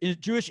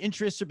Jewish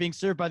interests are being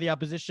served by the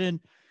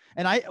opposition.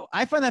 And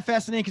I find that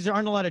fascinating because there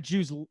aren't a lot of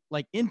Jews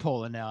like in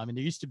Poland now. I mean,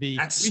 there used to be.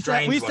 That's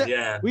strange.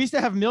 We used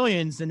to have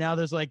millions, and now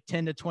there's like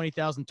 10 to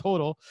 20,000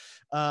 total.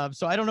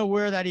 So I don't know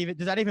where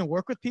does that even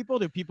work with people?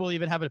 Do people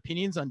even have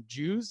opinions on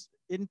Jews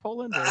in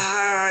Poland?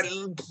 I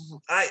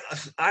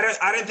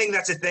don't think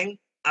that's a thing.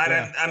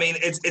 I mean,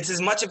 it's as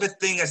much of a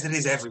thing as it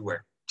is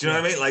everywhere. Do you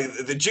know what I mean?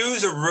 Like the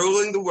Jews are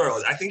ruling the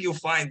world. I think you'll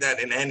find that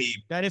in any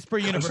that is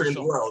pretty universal in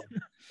the world.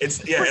 It's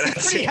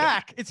pretty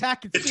hack. It's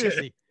hack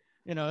conspiracy.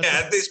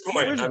 At this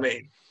point, I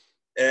mean,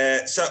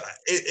 so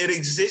it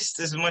exists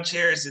as much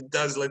here as it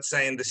does, let's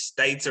say, in the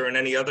States or in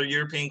any other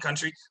European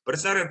country. But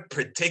it's not a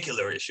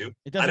particular issue.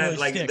 It doesn't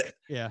really stick.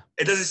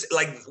 It doesn't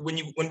like when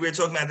we were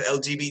talking about the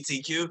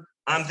LGBTQ.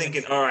 I'm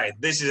thinking, all right,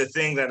 this is a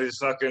thing that is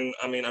fucking,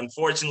 I mean,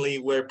 unfortunately,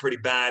 we're pretty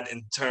bad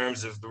in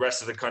terms of the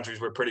rest of the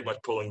countries. We're pretty much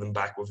pulling them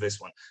back with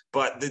this one.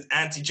 But the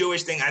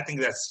anti-Jewish thing, I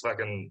think that's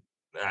fucking,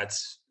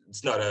 it's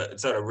not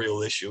a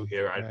real issue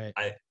here.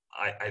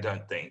 I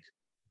don't think.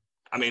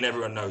 I mean,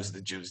 everyone knows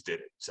the Jews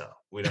did it, so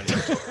we don't need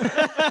to talk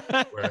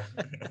about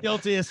it.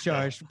 Guilty as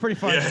charged. Pretty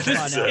fun.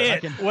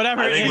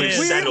 Whatever it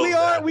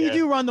is. We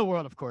do run the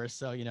world, of course.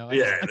 So I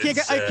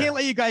can't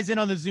let you guys in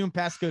on the Zoom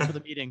passcode for the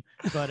meeting.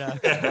 But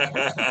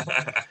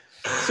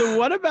So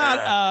what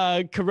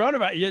about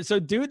coronavirus? Yeah, so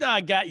dude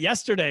got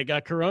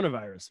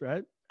coronavirus,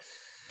 right?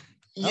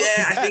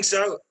 Yeah, I think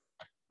so.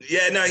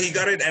 Yeah, no, he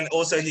got it, and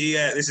also he.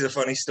 This is a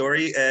funny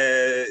story.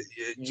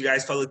 You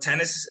guys follow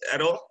tennis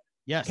at all?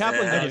 Yes,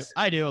 Kaplan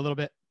I do a little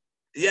bit.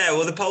 Yeah,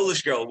 well, the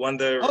Polish girl won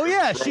the. Oh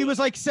yeah, she was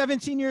like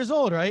 17 years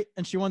old, right?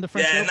 And she won the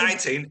French Open.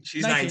 19.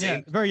 She's 19. Yeah,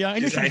 very young. I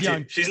knew she was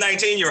young. She's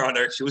 19, Your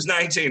Honor. She was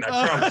 19.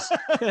 I promise.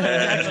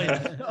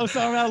 Exactly. Oh, so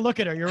I'm gonna look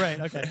at her. You're right.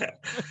 Okay.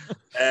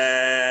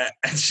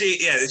 And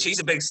she's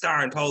a big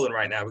star in Poland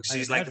right now because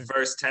she's like the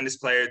first tennis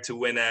player to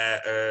win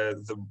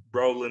the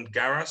Roland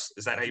Garros.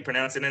 Is that how you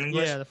pronounce it in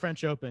English? Yeah, the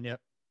French Open.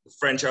 Yep.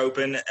 French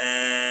Open,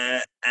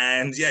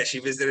 and yeah, she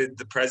visited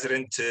the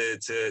president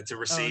to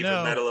receive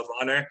a Medal of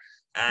Honor.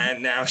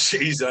 And now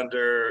she's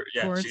under,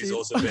 quarantine? She's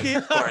also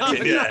been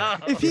quarantined. Yeah.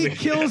 If he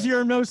kills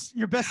your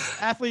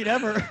best athlete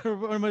ever,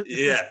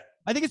 yeah.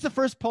 I think it's the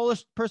first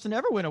Polish person to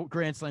ever win a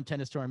Grand Slam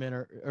tennis tournament,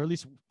 or at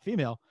least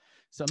female.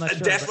 So I'm not sure.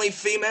 Definitely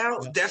female.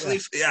 Yeah, definitely.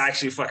 Yeah.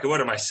 Actually, fuck it. What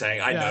am I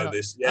saying? I know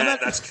this. Yeah,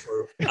 that's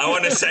true. I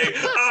want to say,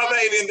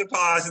 maybe in the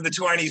past, in the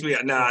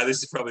 20s,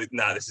 this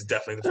is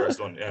definitely the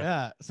first one. Yeah.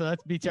 Yeah. So that'd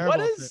be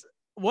terrible.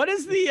 What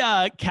is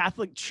the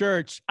Catholic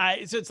Church?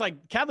 So it's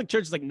like Catholic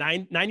Church is like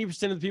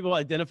 90% of the people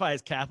identify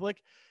as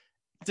Catholic.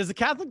 Does the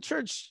Catholic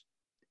Church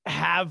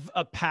have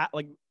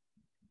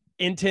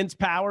intense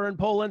power in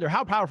Poland, or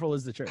how powerful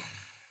is the church?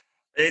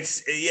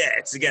 It's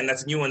again,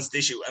 that's a nuanced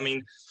issue. I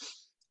mean,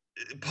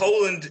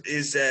 Poland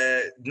is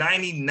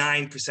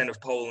 99% of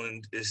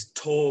Poland is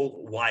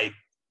tall, white,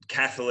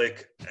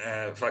 Catholic,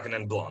 fucking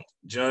and blonde.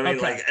 Do you know what I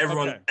mean? Like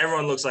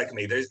everyone looks like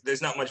me.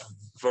 There's not much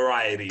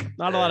variety.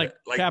 Not a lot of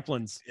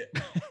Kaplans. Yeah.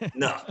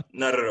 No,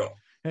 not at all.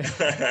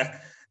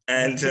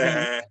 And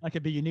I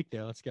could be unique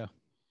there. Let's go.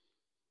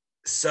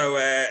 So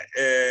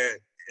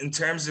in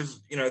terms of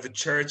the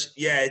church,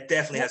 it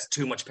definitely has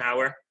too much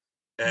power.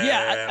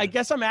 I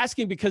guess I'm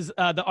asking because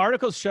the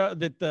articles show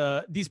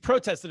that these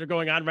protests that are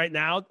going on right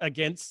now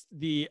against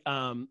the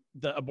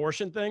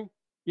abortion thing,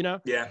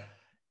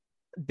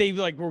 they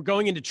were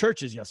going into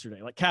churches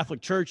yesterday, like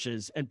Catholic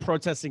churches, and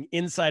protesting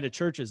inside of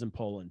churches in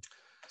Poland.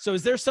 So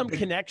is there some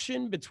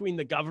connection between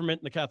the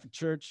government and the Catholic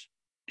Church?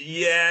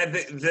 Yeah,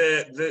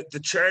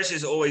 the church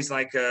is always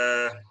like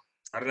I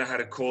don't know how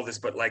to call this,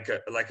 but like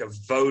a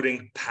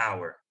voting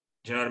power.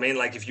 Do you know what I mean?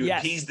 Like if you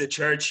appease the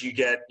church, you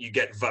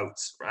get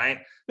votes, right?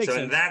 Makes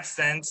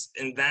sense.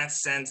 In that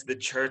sense, the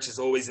church has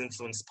always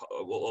influenced.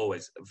 Well,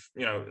 always,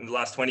 in the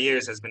last 20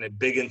 years, has been a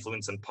big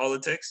influence on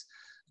politics.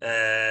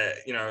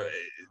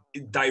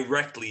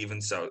 Directly,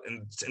 even so,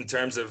 in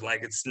terms of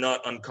like, it's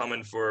not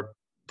uncommon for a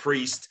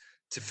priest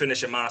to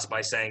finish a mass by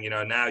saying,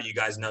 now you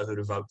guys know who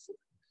to vote for.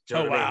 Do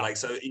you know what I mean? Like,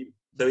 so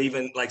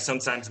even like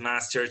sometimes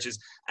mass churches,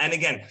 and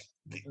again,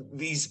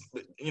 these,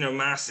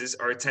 masses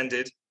are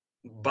attended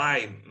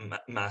by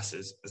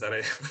masses. Is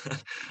that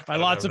by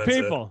lots of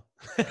people?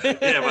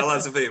 Yeah, by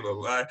lots of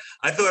people.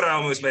 I thought I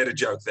almost made a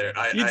joke there.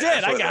 You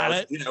did. I got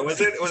it. Was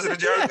it a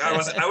joke?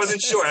 I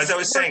wasn't sure. As I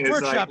was saying,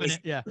 it's like,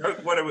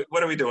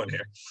 what are we doing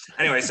here?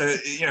 Anyway, so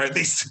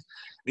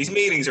these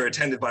meetings are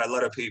attended by a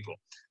lot of people.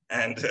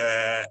 And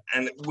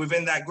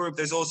within that group,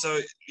 there's also,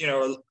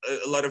 a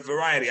lot of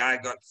variety. I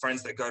got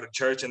friends that go to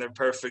church and they're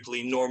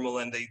perfectly normal,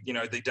 and they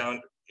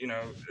don't,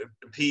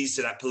 appease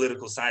to that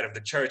political side of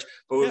the church.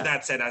 But with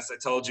that said, as I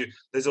told you,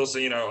 there's also,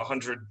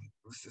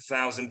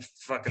 100,000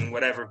 fucking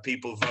whatever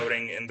people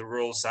voting in the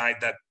rural side.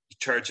 That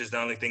church is the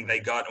only thing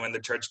they got. And when the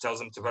church tells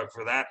them to vote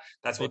for that,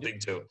 that's what they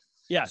do.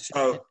 Yeah.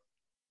 So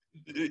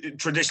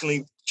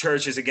traditionally,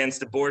 church is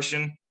against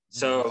abortion.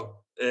 So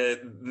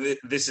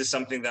this is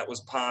something that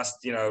was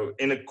passed,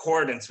 in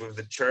accordance with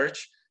the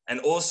church. And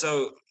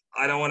also,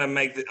 I don't want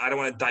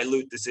to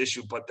dilute this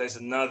issue, but there's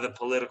another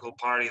political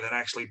party that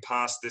actually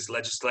passed this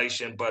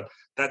legislation, but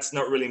that's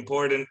not really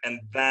important. And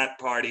that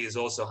party is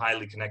also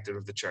highly connected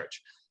with the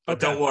church. But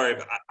don't worry,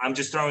 I'm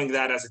just throwing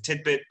that as a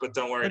tidbit, but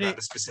don't worry about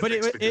the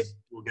specifics because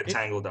we'll get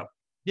tangled up.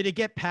 Did it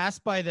get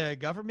passed by the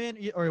government,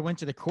 or it went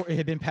to the court? It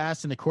had been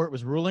passed and the court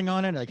was ruling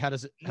on it? Like, how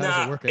does it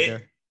work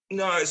there?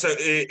 No, so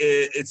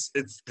it's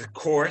the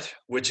court,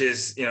 which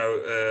is,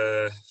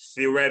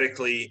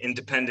 theoretically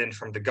independent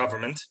from the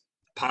government,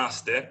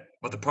 passed it.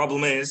 But the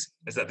problem is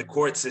that the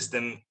court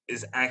system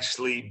is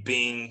actually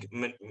being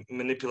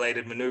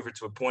maneuvered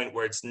to a point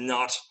where it's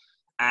not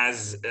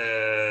as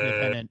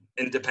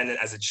independent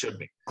as it should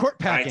be. Court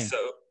packing. Right? So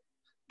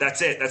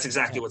that's it. That's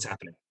exactly what's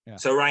happening. Yeah.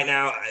 So right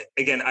now,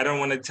 again, I don't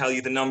want to tell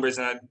you the numbers,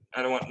 and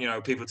I don't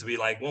want, people to be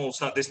like, well,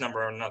 it's not this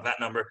number or not that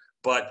number.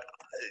 But,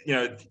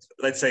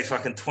 let's say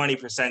fucking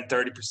 20%,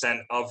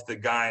 30% of the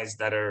guys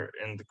that are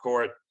in the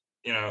court,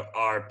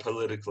 are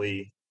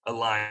politically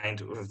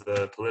aligned with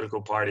the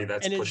political party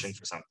that's pushing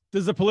for something.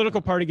 Does the political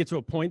party get to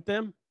appoint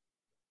them?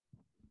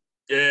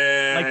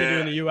 Yeah. Like they do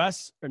in the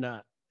US or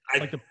not? I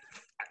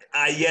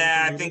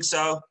think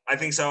so. I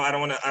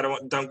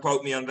don't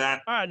quote me on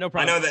that. All right, no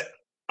problem.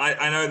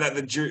 I know that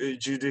the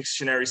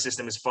judiciary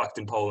system is fucked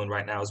in Poland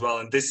right now as well.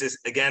 And this is,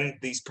 again,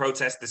 these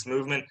protests, this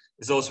movement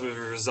is also a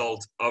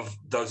result of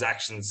those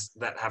actions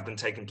that have been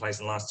taking place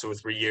in the last 2 or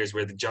 3 years,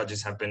 where the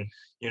judges have been,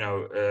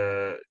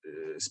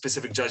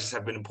 specific judges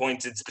have been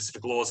appointed,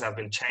 specific laws have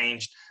been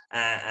changed,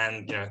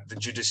 and the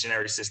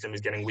judiciary system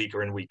is getting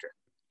weaker and weaker.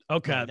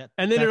 Okay.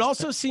 And then it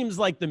also seems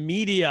like the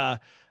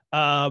media,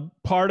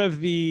 part of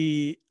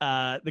the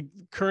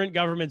current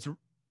government's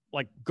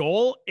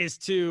goal is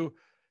to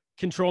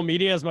control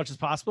media as much as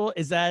possible.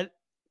 Is that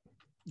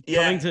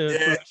coming to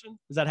fruition?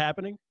 Is that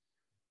happening?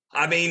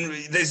 I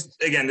mean,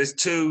 there's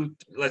two,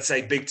 let's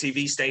say, big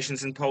TV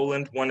stations in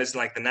Poland. One is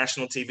like the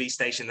national TV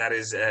station that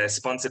is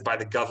sponsored by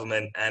the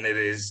government, and it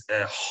is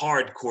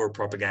hardcore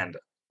propaganda.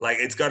 Like,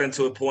 it's gotten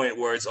to a point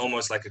where it's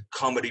almost like a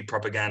comedy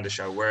propaganda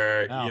show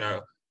where,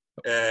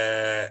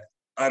 I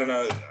don't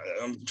know,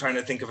 I'm trying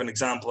to think of an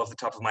example off the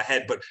top of my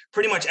head, but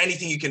pretty much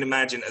anything you can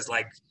imagine as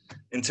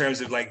in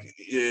terms of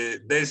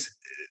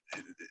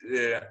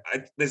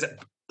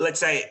let's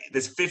say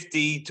there's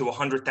 50 to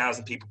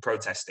 100,000 people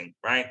protesting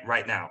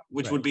right now,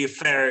 which would be a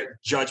fair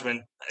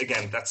judgment.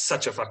 Again, that's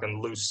such a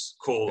fucking loose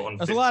call on.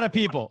 That's a lot of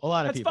people.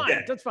 That's fine.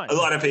 Yeah, that's fine. A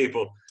lot of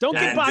people. Don't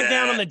get bogged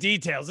down on the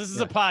details. This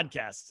is a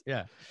podcast.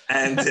 Yeah.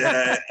 And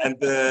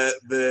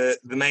the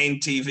main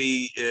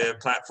TV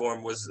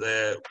platform was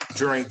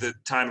during the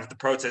time of the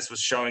protest was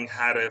showing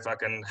how to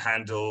fucking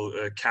handle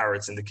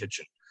carrots in the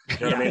kitchen. You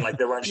know what I mean? Like,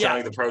 they weren't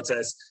showing the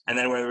protests, and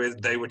then when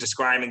they were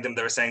describing them,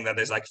 they were saying that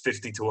there's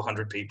 50 to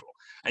 100 people,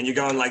 and you're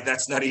going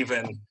that's not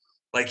even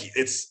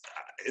it's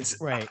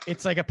right.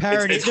 It's like a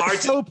parody. It's hard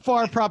so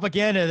far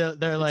propaganda.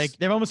 They're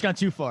they've almost gone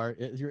too far.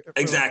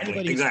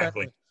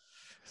 Exactly.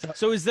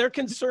 So is there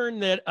concern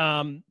that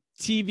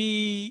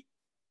TV,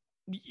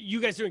 you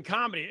guys doing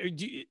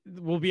comedy,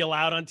 will be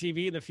allowed on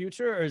TV in the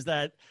future, or is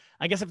that,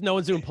 I guess, if no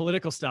one's doing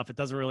political stuff, it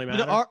doesn't really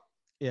matter?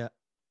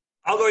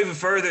 I'll go even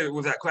further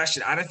with that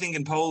question. I don't think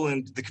in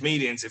Poland, the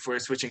comedians, if we're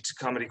switching to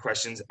comedy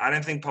questions, I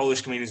don't think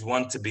Polish comedians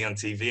want to be on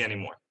TV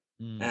anymore.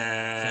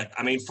 I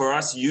mean, for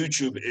us,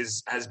 YouTube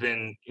has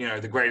been,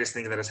 the greatest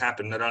thing that has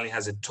happened. Not only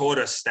has it taught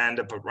us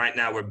stand-up, but right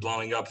now we're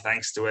blowing up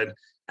thanks to it.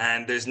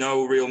 And there's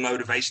no real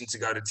motivation to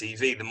go to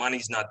TV. The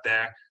money's not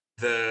there.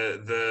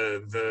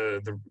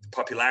 The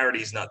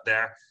popularity is not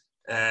there.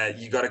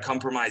 You got to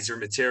compromise your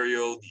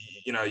material.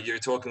 You're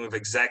talking with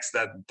execs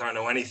that don't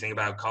know anything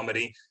about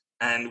comedy.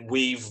 And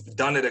we've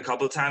done it a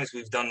couple of times.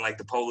 We've done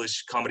the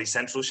Polish Comedy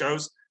Central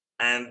shows,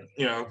 and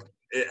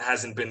it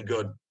hasn't been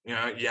good.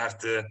 You have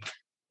to,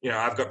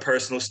 I've got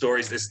personal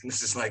stories. This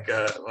is like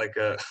a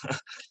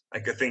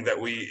thing that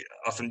we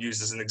often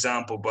use as an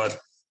example. But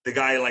the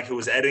guy who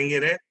was editing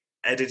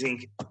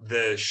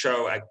the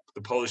show at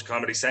the Polish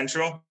Comedy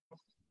Central,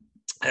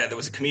 there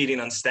was a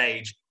comedian on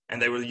stage,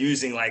 and they were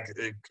using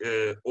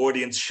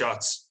audience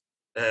shots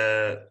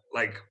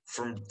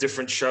from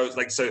different shows,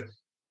 so.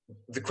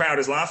 The crowd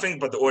is laughing,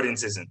 but the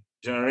audience isn't.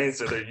 Do you know what I mean?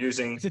 So they're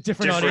using it's a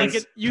different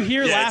audience. You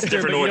hear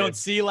laughter, but you don't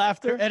see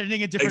laughter. They're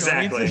editing a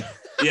different audience.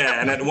 Yeah,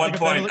 and at one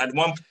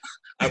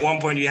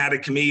point, you had a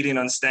comedian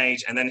on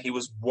stage, and then he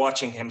was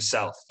watching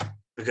himself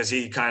because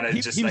he kind of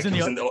just he was in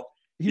the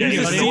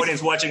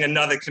audience watching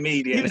another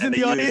comedian, and they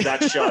used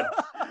that shot.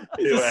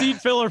 He's a seat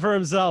filler for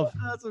himself.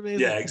 That's amazing.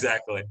 Yeah,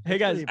 exactly. Hey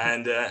guys,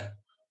 and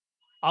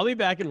I'll be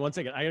back in 1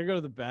 second. I gotta go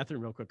to the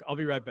bathroom real quick. I'll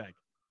be right back.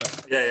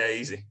 Yeah,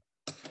 easy.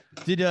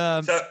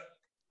 So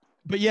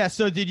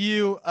did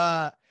you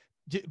but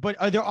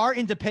there are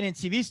independent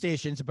TV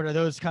stations, but are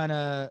those kind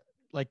of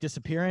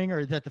disappearing, or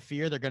is that the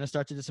fear they're going to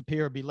start to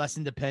disappear or be less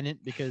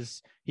independent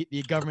because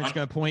the government's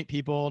going to appoint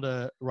people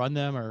to run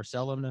them or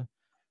sell them to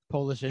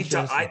Polish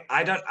interests?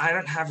 I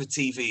don't have a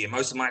TV, and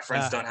most of my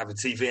friends don't have a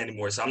TV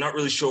anymore, so I'm not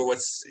really sure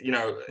what's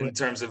in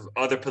terms of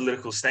other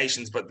political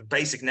stations, but the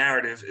basic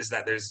narrative is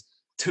that there's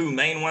two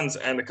main ones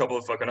and a couple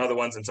of fucking other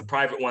ones and some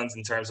private ones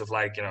in terms of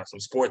some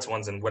sports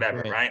ones and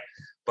whatever, right?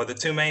 But the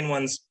two main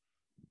ones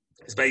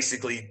is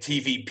basically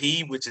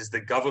TVP, which is the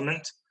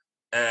government,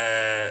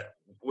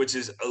 which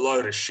is a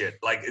load of shit.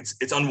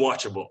 It's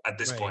unwatchable at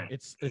this point.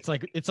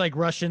 It's like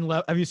Russian.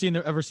 Have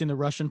you ever seen the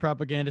Russian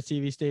propaganda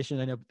TV station?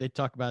 I know they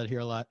talk about it here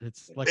a lot.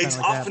 It's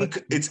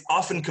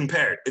often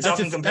compared.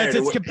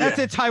 That's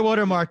its high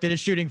watermark that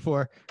it's shooting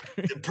for.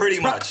 Pretty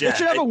much. Yeah. They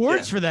should have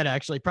awards for that,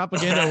 actually.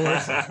 Propaganda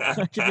awards.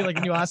 It should be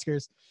like new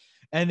Oscars.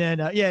 And then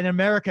in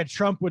America,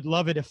 Trump would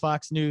love it if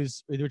Fox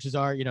News, which is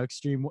our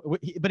extreme,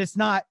 but it's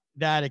not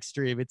that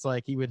extreme. It's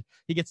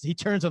he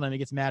turns on them, he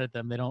gets mad at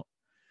them. They don't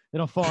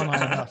fall in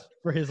line enough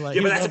for his life.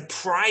 Yeah, but that's a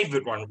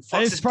private one.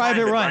 It's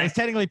private run. Right? It's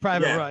technically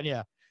private run.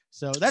 Yeah.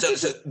 So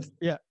that's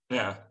yeah.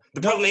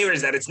 The problem here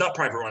is that it's not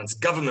private run; it's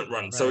government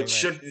run. Right, so it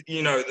should,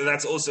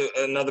 that's also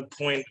another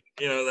point,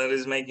 that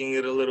is making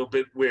it a little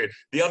bit weird.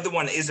 The other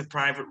one is a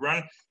private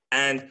run,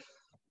 and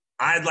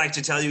I'd like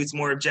to tell you it's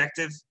more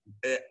objective.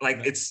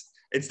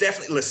 It's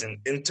definitely, listen,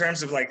 in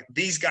terms of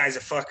these guys are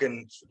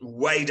fucking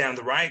way down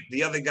the right.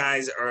 The other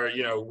guys are,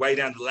 way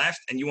down the left.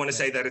 And you want to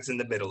say that it's in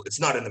the middle. It's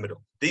not in the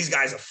middle. These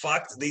guys are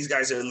fucked. These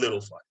guys are a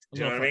little fucked. Do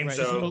you know what I mean? Right.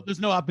 So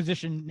there's no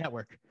opposition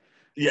network.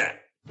 Yeah.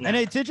 And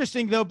it's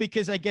interesting though,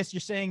 because I guess you're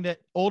saying that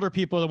older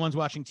people are the ones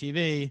watching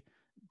TV.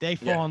 They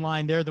fall in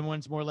line. They're the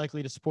ones more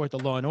likely to support the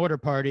Law and Order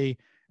party.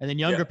 And then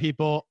younger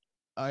people,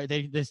 they're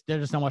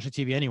just not watching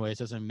TV anyways.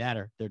 It doesn't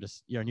matter.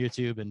 You're on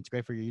YouTube, and it's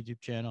great for your YouTube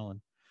channel.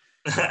 And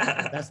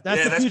that's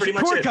pretty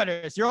much cord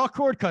cutters. You're all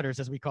cord cutters,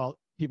 as we call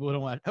people who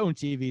don't own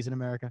TVs in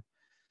America.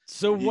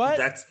 So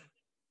what?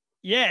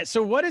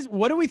 So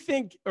what do we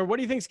think, or what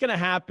do you think is going to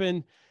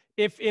happen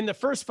if in the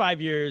first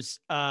 5 years,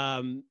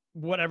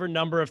 whatever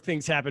number of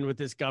things happen with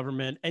this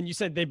government, and you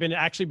said they've been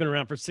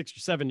around for 6 or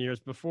 7 years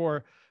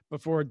before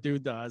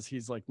dude does,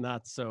 he's like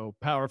not so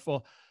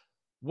powerful.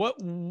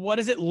 What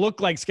does it look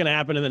like is going to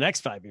happen in the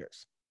next 5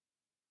 years?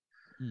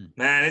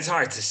 Man, it's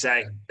hard to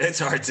say.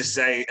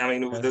 I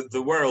mean,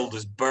 the world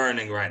is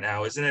burning right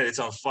now, isn't it? It's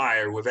on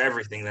fire with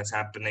everything that's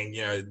happening.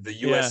 You know, the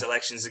U.S.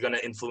 elections are going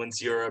to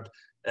influence Europe.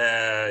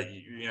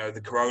 You know, the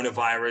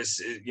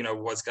coronavirus, you know,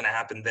 what's going to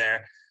happen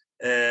there.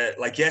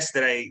 Like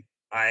yesterday,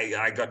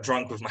 I got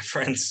drunk with my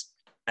friends,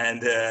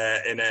 and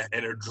in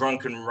a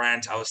drunken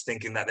rant, I was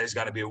thinking that there's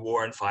going to be a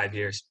war in 5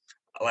 years.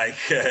 Like,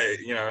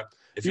 you know,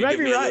 if you give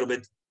me a little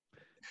bit,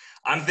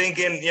 I'm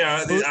thinking, you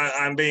know,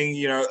 I'm being,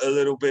 you know, a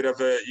little bit of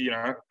a, you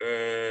know,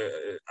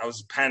 I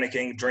was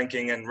panicking,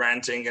 drinking and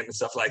ranting and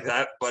stuff like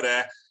that. But,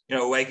 you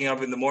know, waking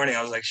up in the morning,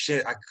 I was like,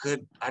 shit,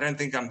 I don't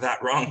think I'm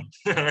that wrong.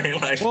 I mean,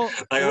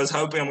 I was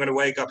hoping I'm going to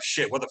wake up,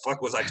 shit, what the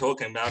fuck was I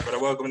talking about? But I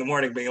woke up in the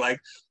morning being like,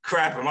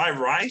 crap, am I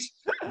right?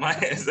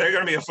 Is there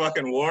going to be a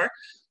fucking war?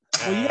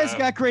 Well, you guys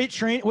got great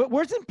training.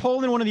 Wasn't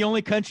Poland one of the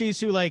only countries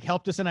who like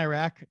helped us in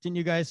Iraq? Didn't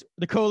you guys?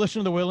 The Coalition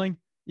of the Willing?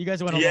 You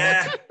guys went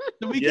along.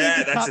 So we gave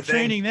you top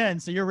training then,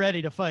 so you're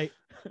ready to fight.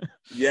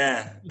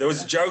 Yeah, there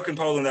was a joke in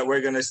Poland that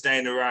we're going to stay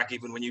in Iraq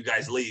even when you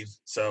guys leave.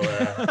 So,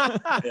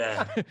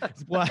 yeah.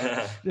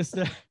 Just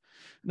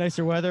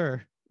nicer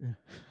weather?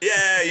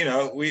 Yeah, you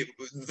know,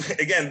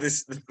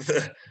 this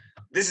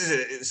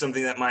is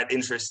something that might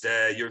interest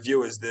your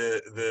viewers,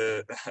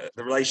 the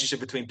relationship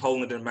between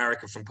Poland and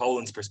America from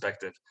Poland's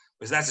perspective,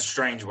 because that's a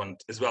strange one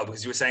as well,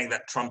 because you were saying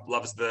that Trump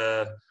loves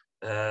the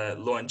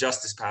law and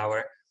justice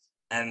power.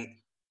 And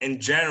in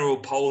general,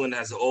 Poland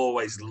has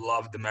always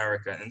loved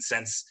America, in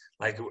sense,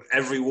 like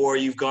every war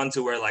you've gone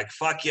to, we're like,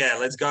 fuck yeah,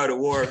 let's go to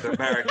war with the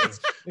Americans.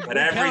 But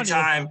every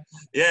time,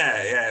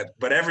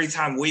 but every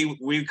time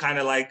we kind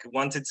of like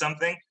wanted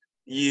something,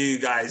 you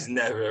guys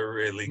never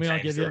really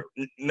came through.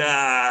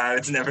 Nah,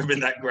 it's never been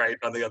that great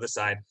on the other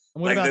side.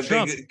 And what about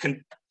Trump?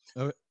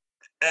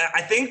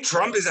 I think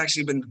Trump has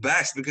actually been the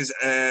best, because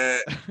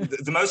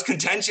the most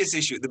contentious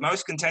issue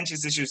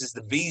is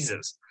the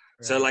visas.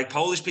 Right. So like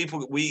Polish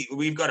people,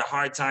 we've got a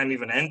hard time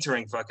even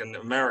entering fucking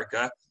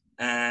America.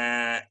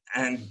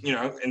 And, you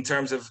know, in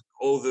terms of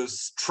all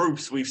those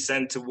troops we've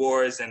sent to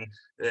wars and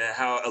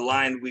how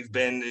aligned we've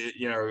been,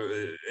 you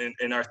know,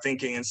 in our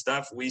thinking and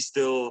stuff, we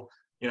still,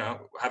 you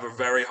know, have a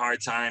very hard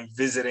time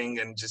visiting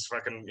and just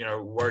fucking, you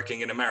know,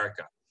 working in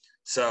America.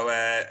 So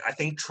I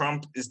think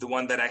Trump is the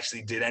one that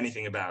actually did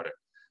anything about it,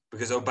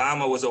 because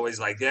Obama was always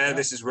like,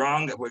 this is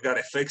wrong, we got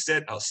to fix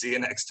it, I'll see you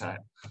next time.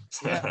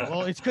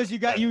 Well, it's because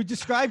you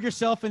described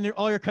yourself and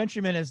all your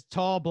countrymen as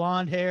tall,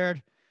 blonde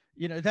haired.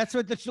 You know, that's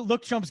what the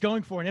look Trump's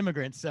going for in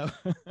immigrants. So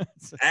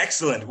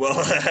excellent. Well,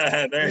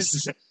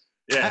 there's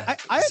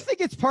I think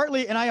it's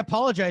partly, and I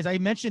apologize, I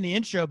mentioned the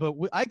intro, but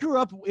I grew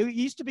up, it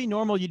used to be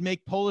normal you'd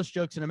make Polish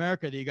jokes in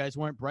America that you guys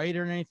weren't bright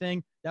or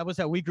anything. That was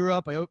how we grew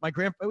up.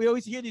 We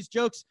always hear these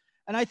jokes,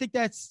 and I think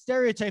that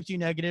stereotypes you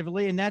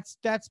negatively, and that's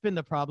been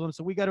the problem.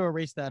 So we got to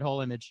erase that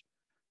whole image.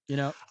 You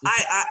know, we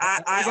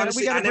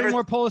got to bring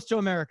more Polish to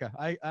America.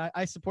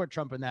 I support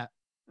Trump in that.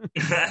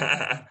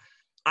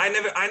 I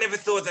never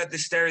thought that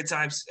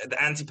the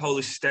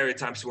anti-Polish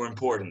stereotypes were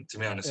important, to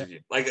be honest with you.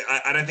 Like,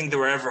 I don't think they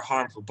were ever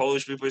harmful.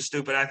 Polish people are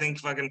stupid. I think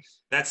fucking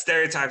that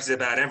stereotype is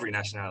about every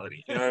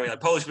nationality. You know what I mean? Like,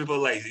 Polish people are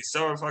lazy.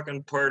 So are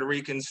fucking Puerto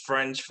Ricans,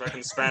 French,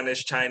 fucking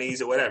Spanish,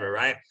 Chinese, or whatever,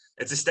 right?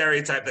 It's a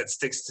stereotype that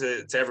sticks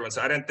to everyone.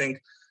 So I don't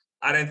think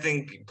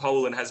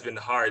Poland has been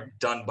hard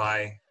done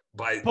by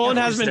Poland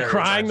has been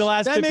crying the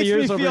last 50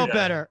 years. That makes me feel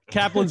better.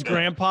 Kaplan's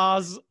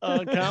grandpa's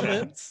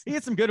comments. He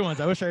had some good ones.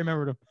 I wish I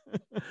remembered them.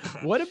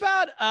 What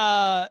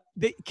about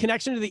the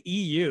connection to the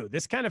EU?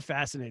 This kind of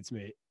fascinates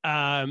me.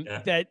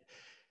 That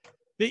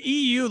the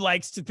EU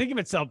likes to think of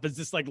itself as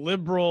this like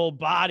liberal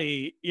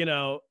body, you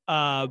know,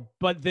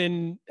 but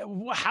then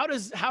how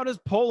does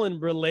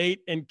Poland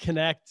relate and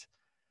connect,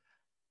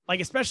 like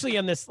especially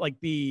on this, like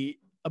the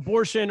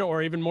abortion,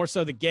 or even more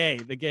so the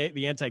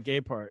anti-gay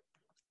part?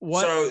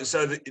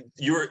 So the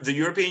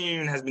European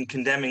Union has been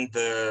condemning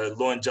the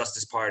Law and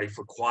Justice Party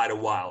for quite a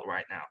while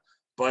right now,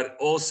 but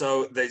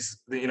also there's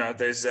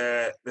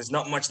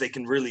not much they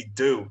can really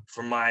do.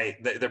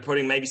 They're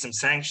putting maybe some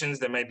sanctions.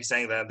 They may be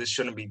saying that this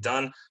shouldn't be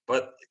done,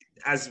 but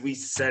as we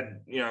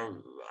said, you know,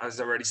 as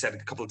I already said a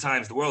couple of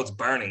times, the world's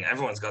burning.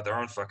 Everyone's got their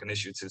own fucking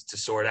issue to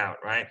sort out,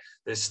 right?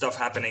 There's stuff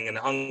happening in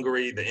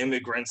Hungary, the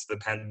immigrants, the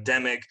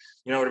pandemic.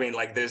 You know what I mean?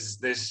 Like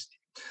there's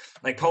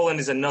like Poland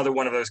is another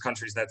one of those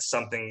countries that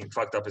something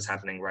fucked up is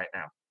happening right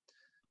now.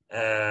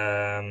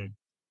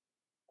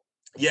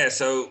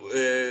 So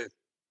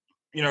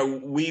you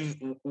know,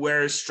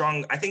 we're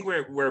strong. I think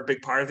we're a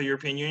big part of the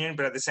European Union,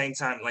 but at the same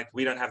time, like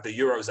we don't have the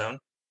Eurozone.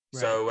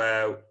 Right.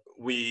 So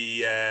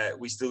we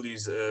still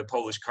use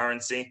Polish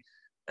currency.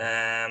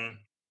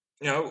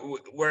 You know,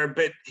 we're a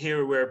bit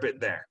here, we're a bit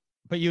there.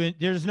 But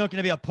there's not going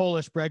to be a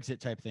Polish Brexit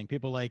type thing.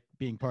 People like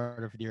being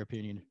part of the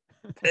European Union.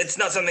 It's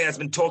not something that's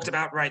been talked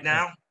about right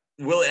now.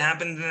 Will it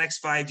happen in the next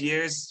 5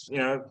 years? You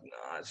know,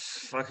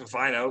 fuck if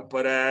I know.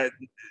 But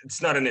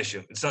it's not an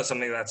issue. It's not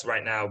something that's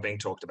right now being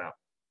talked about.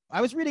 I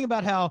was reading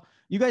about how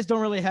you guys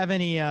don't really have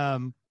any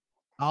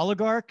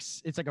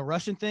oligarchs. It's like a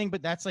Russian thing,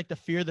 but that's like the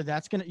fear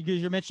that's going to, because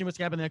you're mentioning what's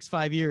going to happen in the next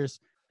 5 years,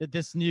 that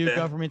this new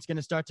government's going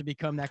to start to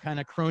become that kind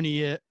of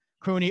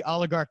crony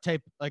oligarch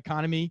type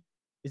economy.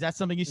 Is that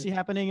something you see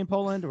happening in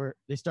Poland, or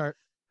it's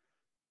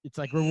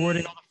like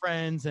rewarding all the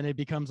friends and it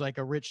becomes like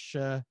a rich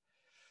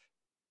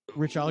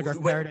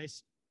oligarch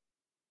paradise?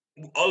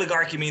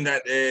 Oligarch, you mean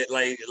that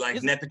like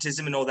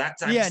nepotism and all that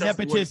type of stuff? Yeah,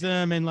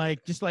 nepotism and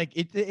like just like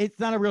it's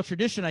not a real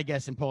tradition, I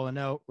guess, in Poland,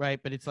 no, right?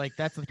 But it's like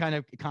that's the kind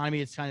of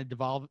economy it's kind of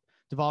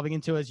devolving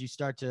into as you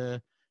start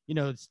to, you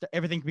know,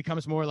 everything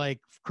becomes more like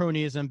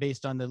cronyism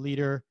based on the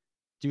leader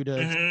due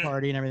to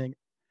party and everything.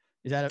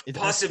 Is that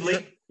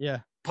possibly? Yeah.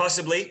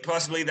 Possibly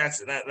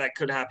that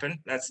could happen.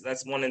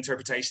 That's one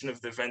interpretation of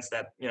the events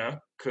that, you know,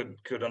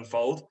 could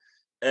unfold.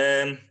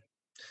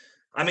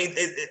 I mean,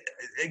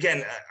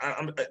 again,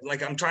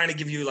 I'm trying to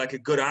give you like a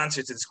good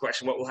answer to this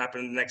question. What will happen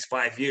in the next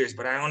 5 years?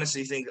 But I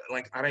honestly think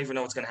like I don't even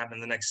know what's going to happen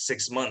in the next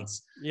 6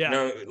 months. Yeah. You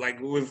know, like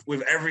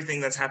with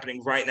everything that's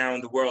happening right now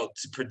in the world,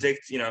 to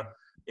predict, you know,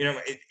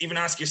 even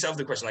ask yourself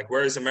the question, like,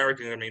 where is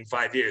America going to be in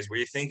 5 years? Where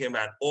you're thinking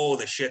about all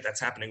the shit that's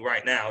happening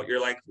right now. You're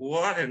like,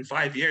 what? In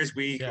 5 years,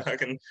 we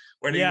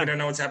don't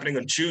know what's happening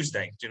on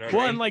Tuesday. Do you know what I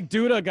mean? And like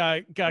Duda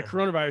got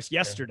coronavirus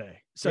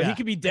yesterday. So he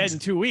could be dead in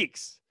 2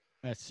 weeks.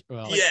 That's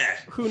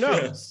who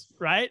knows,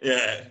 right?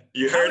 Yeah.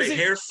 You heard it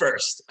here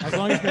first. As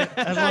long as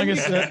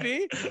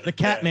the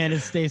cat man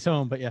stays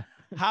home, but yeah.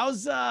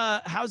 How's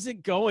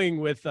it going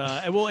with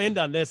and we'll end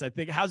on this, I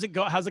think. How's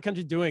the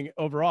country doing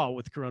overall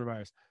with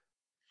coronavirus?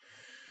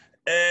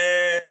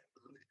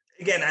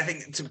 Again, I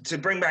think to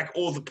bring back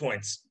all the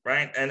points,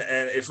 right? And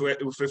if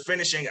we're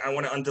finishing, I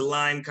want to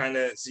underline kind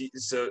of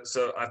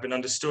so I've been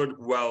understood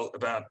well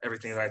about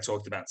everything that I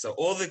talked about. So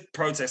all the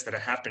protests that are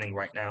happening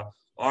right now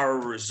are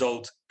a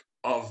result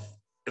of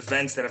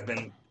events that have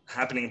been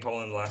happening in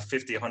Poland in the last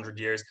 50, 100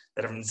 years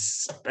that have been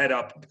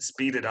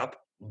speeded up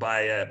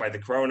by the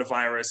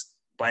coronavirus,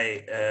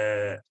 by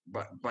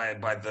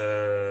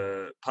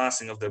the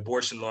passing of the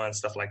abortion law and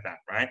stuff like that,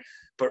 right?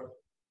 But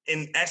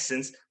in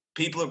essence,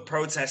 people are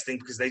protesting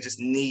because they just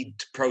need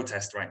to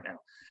protest right now.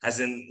 As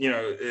in, you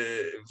know,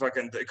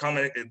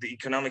 the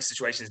economic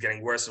situation is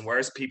getting worse and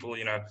worse. People,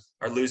 you know,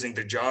 are losing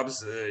their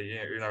jobs.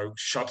 You know,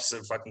 shops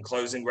are fucking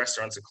closing,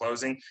 restaurants are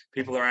closing.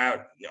 People are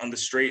out on the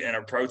street and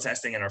are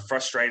protesting and are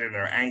frustrated and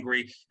are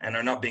angry and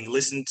are not being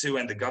listened to.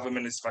 And the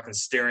government is fucking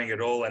steering it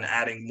all and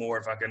adding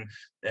more fucking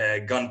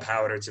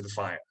gunpowder to the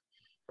fire.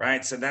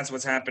 Right. So that's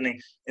what's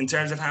happening in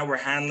terms of how we're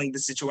handling the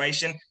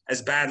situation,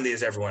 as badly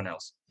as everyone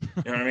else. You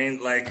know what I mean?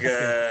 Like,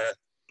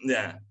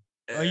 yeah.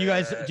 Do you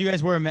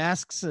guys wear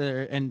masks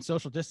and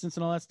social distance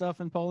and all that stuff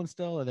in Poland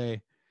still? Are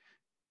they?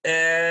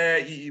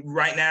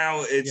 Right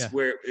now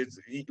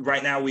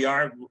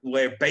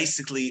we're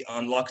basically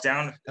on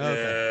lockdown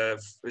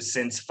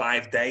since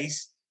 5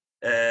 days,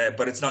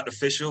 but it's not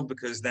official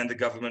because then the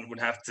government would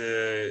have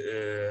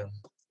to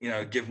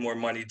give more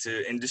money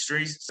to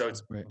industries. So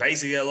it's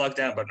basically a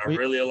lockdown, but not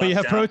really a lockdown. But you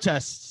have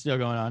protests still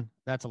going on.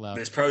 That's allowed.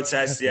 There's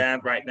protests,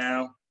 right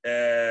now.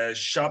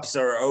 Shops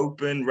are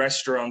open,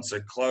 restaurants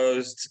are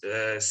closed,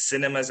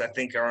 cinemas I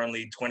think are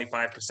only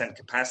 25%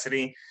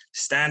 capacity,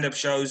 stand-up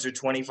shows are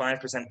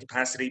 25%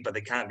 capacity, but they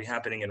can't be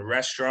happening in a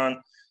restaurant.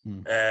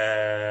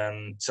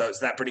 So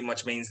that pretty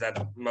much means that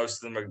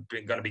most of them are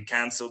going to be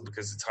cancelled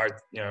because it's hard,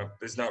 you know,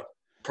 there's no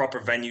proper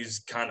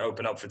venues can't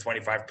open up for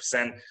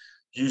 25%.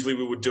 Usually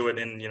we would do it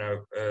in,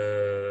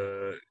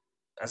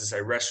 as I say,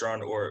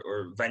 restaurant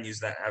or venues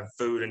that have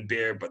food and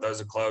beer, but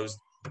those are closed.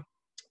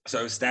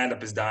 So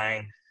stand-up is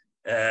dying.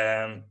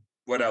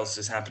 What else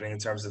is happening in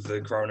terms of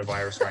the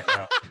coronavirus right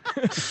now?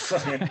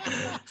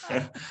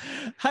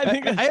 I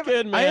think that's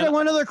good, man. I had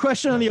one other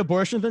question on the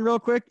abortion thing real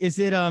quick. Is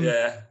it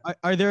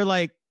are there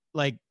like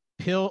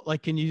pill,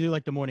 like can you do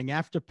like the morning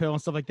after pill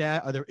and stuff like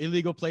that? Are there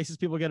illegal places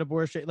people get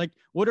abortion? Like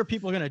what are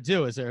people going to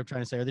do? Is there, I'm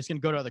trying to say, are they just going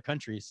to go to other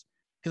countries?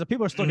 Because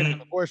people are still going to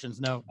have abortions.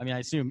 No, I mean, I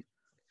assume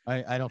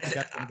I don't think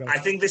that's going to go. I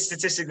think the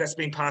statistic that's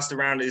being passed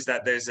around is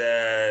that there's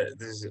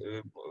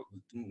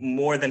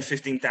more than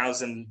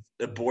 15,000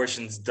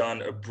 abortions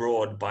done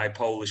abroad by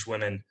Polish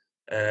women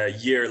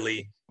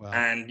yearly. Wow.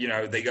 And, you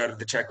know, they go to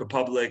the Czech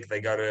Republic,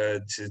 they go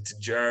to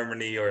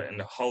Germany or in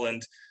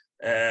Holland.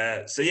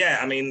 So, yeah,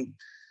 I mean,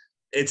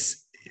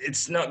 it's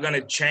not going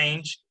to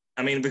change.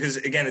 I mean, because,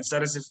 again, it's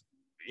not as if,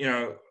 you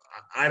know,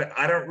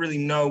 I don't really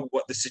know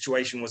what the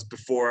situation was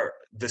before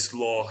this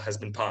law has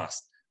been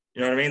passed.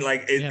 You know what I mean?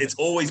 Like it's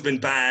always been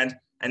bad.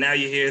 And now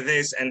you hear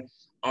this. And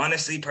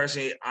honestly,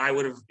 personally, I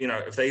would have,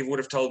 if they would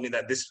have told me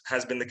that this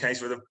has been the case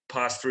for the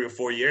past 3 or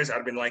 4 years, I'd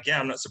have been like, yeah,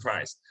 I'm not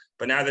surprised.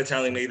 But now they're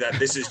telling me that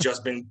this has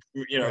just been,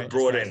 Right,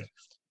 brought in.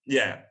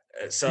 Yeah.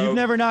 So you've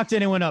never knocked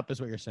anyone up,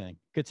 is what you're saying.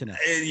 Good to know.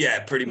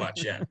 Yeah, pretty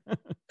much. Yeah.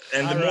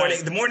 And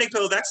the morning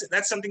pill,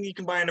 that's something you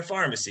can buy in a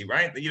pharmacy,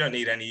 right? You don't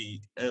need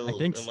any. I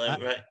think so.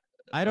 Right?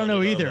 I don't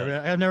know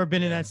either. I've never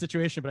been in that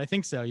situation, but I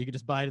think so. You could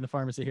just buy it in the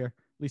pharmacy here,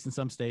 at least in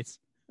some states.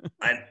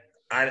 I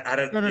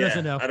don't. Turner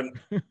doesn't know. I don't.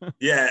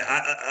 Yeah,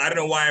 I don't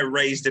know why I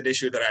raised an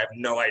issue that I have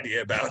no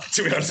idea about.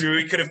 To be honest with you,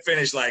 we could have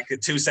finished like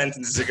 2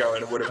 sentences ago,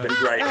 and it would have been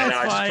great. And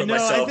I just put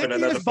myself in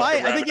another.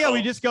 I think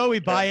we just go. We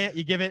buy it.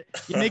 You give it.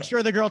 You make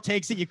sure the girl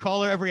takes it. You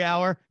call her every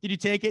hour. Did you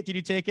take it? Did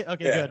you take it?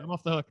 Okay, good. I'm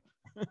off the hook.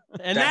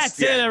 And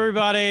that's it,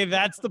 everybody.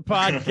 That's the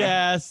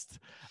podcast.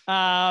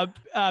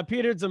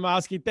 Peter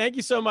Zamoski, thank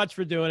you so much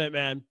for doing it,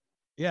 man.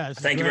 Yeah.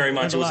 Thank you very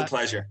much. It was a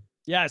pleasure.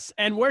 Yes.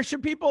 And where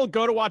should people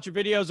go to watch your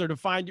videos or to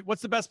find you?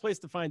 What's the best place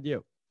to find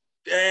you?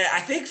 I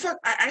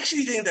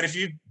actually think that if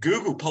you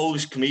Google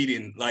Polish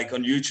comedian like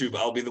on YouTube,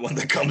 I'll be the one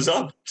that comes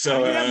up.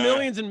 So you have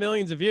millions and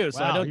millions of views.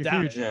 So I don't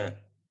doubt it. Yeah.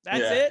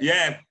 That's it.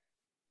 Yeah.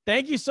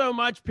 Thank you so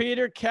much,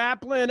 Peter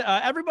Kaplan.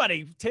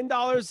 Everybody,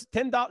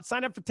 $10.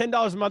 Sign up for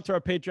 $10 a month to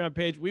our Patreon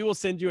page. We will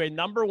send you a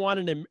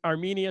 #1 in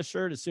Armenia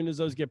shirt as soon as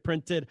those get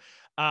printed.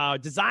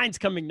 Designs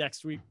coming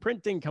next week.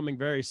 Printing coming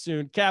very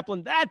soon.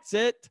 Kaplan, that's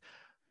it.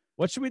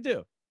 What should we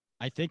do?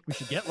 I think we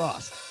should get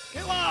lost.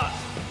 Get lost.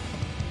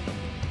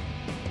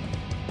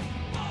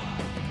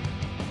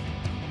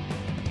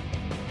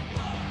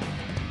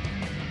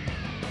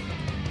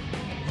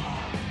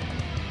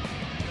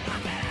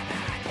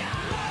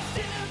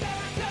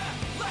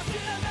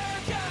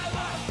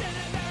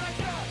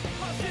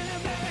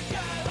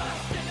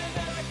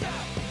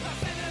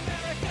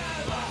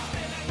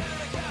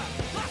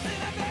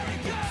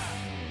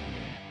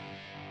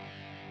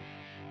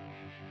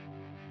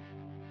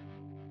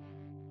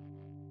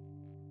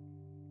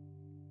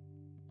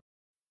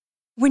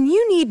 When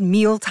you need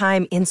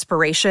mealtime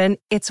inspiration,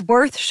 it's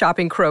worth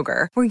shopping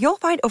Kroger, where you'll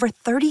find over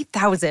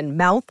 30,000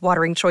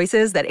 mouth-watering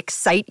choices that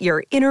excite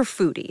your inner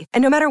foodie.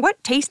 And no matter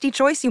what tasty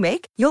choice you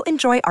make, you'll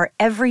enjoy our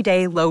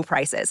everyday low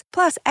prices,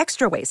 plus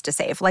extra ways to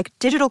save, like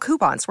digital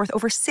coupons worth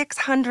over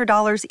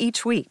 $600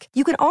 each week.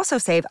 You can also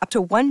save up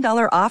to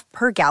 $1 off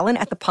per gallon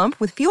at the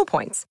pump with fuel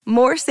points.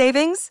 More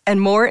savings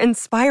and more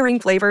inspiring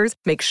flavors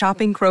make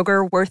shopping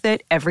Kroger worth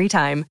it every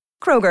time.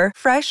 Kroger,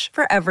 fresh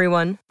for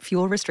everyone.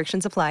 Fuel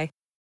restrictions apply.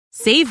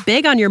 Save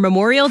big on your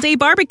Memorial Day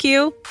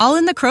barbecue, all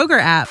in the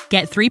Kroger app.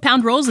 Get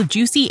 3-pound rolls of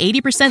juicy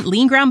 80%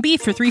 lean ground beef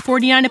for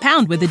 $3.49 a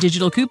pound with a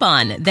digital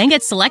coupon. Then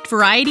get select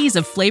varieties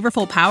of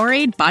flavorful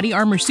Powerade, Body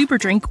Armor Super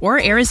Drink,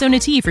 or Arizona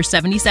tea for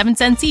 77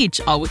 cents each,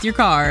 all with your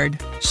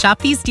card. Shop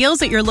these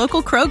deals at your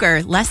local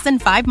Kroger, less than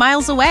 5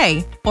 miles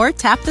away. Or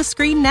tap the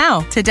screen now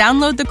to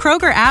download the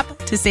Kroger app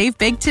to save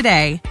big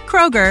today.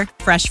 Kroger,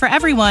 fresh for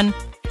everyone.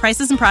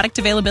 Prices and product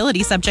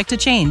availability subject to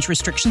change.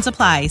 Restrictions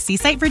apply. See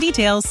site for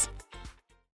details.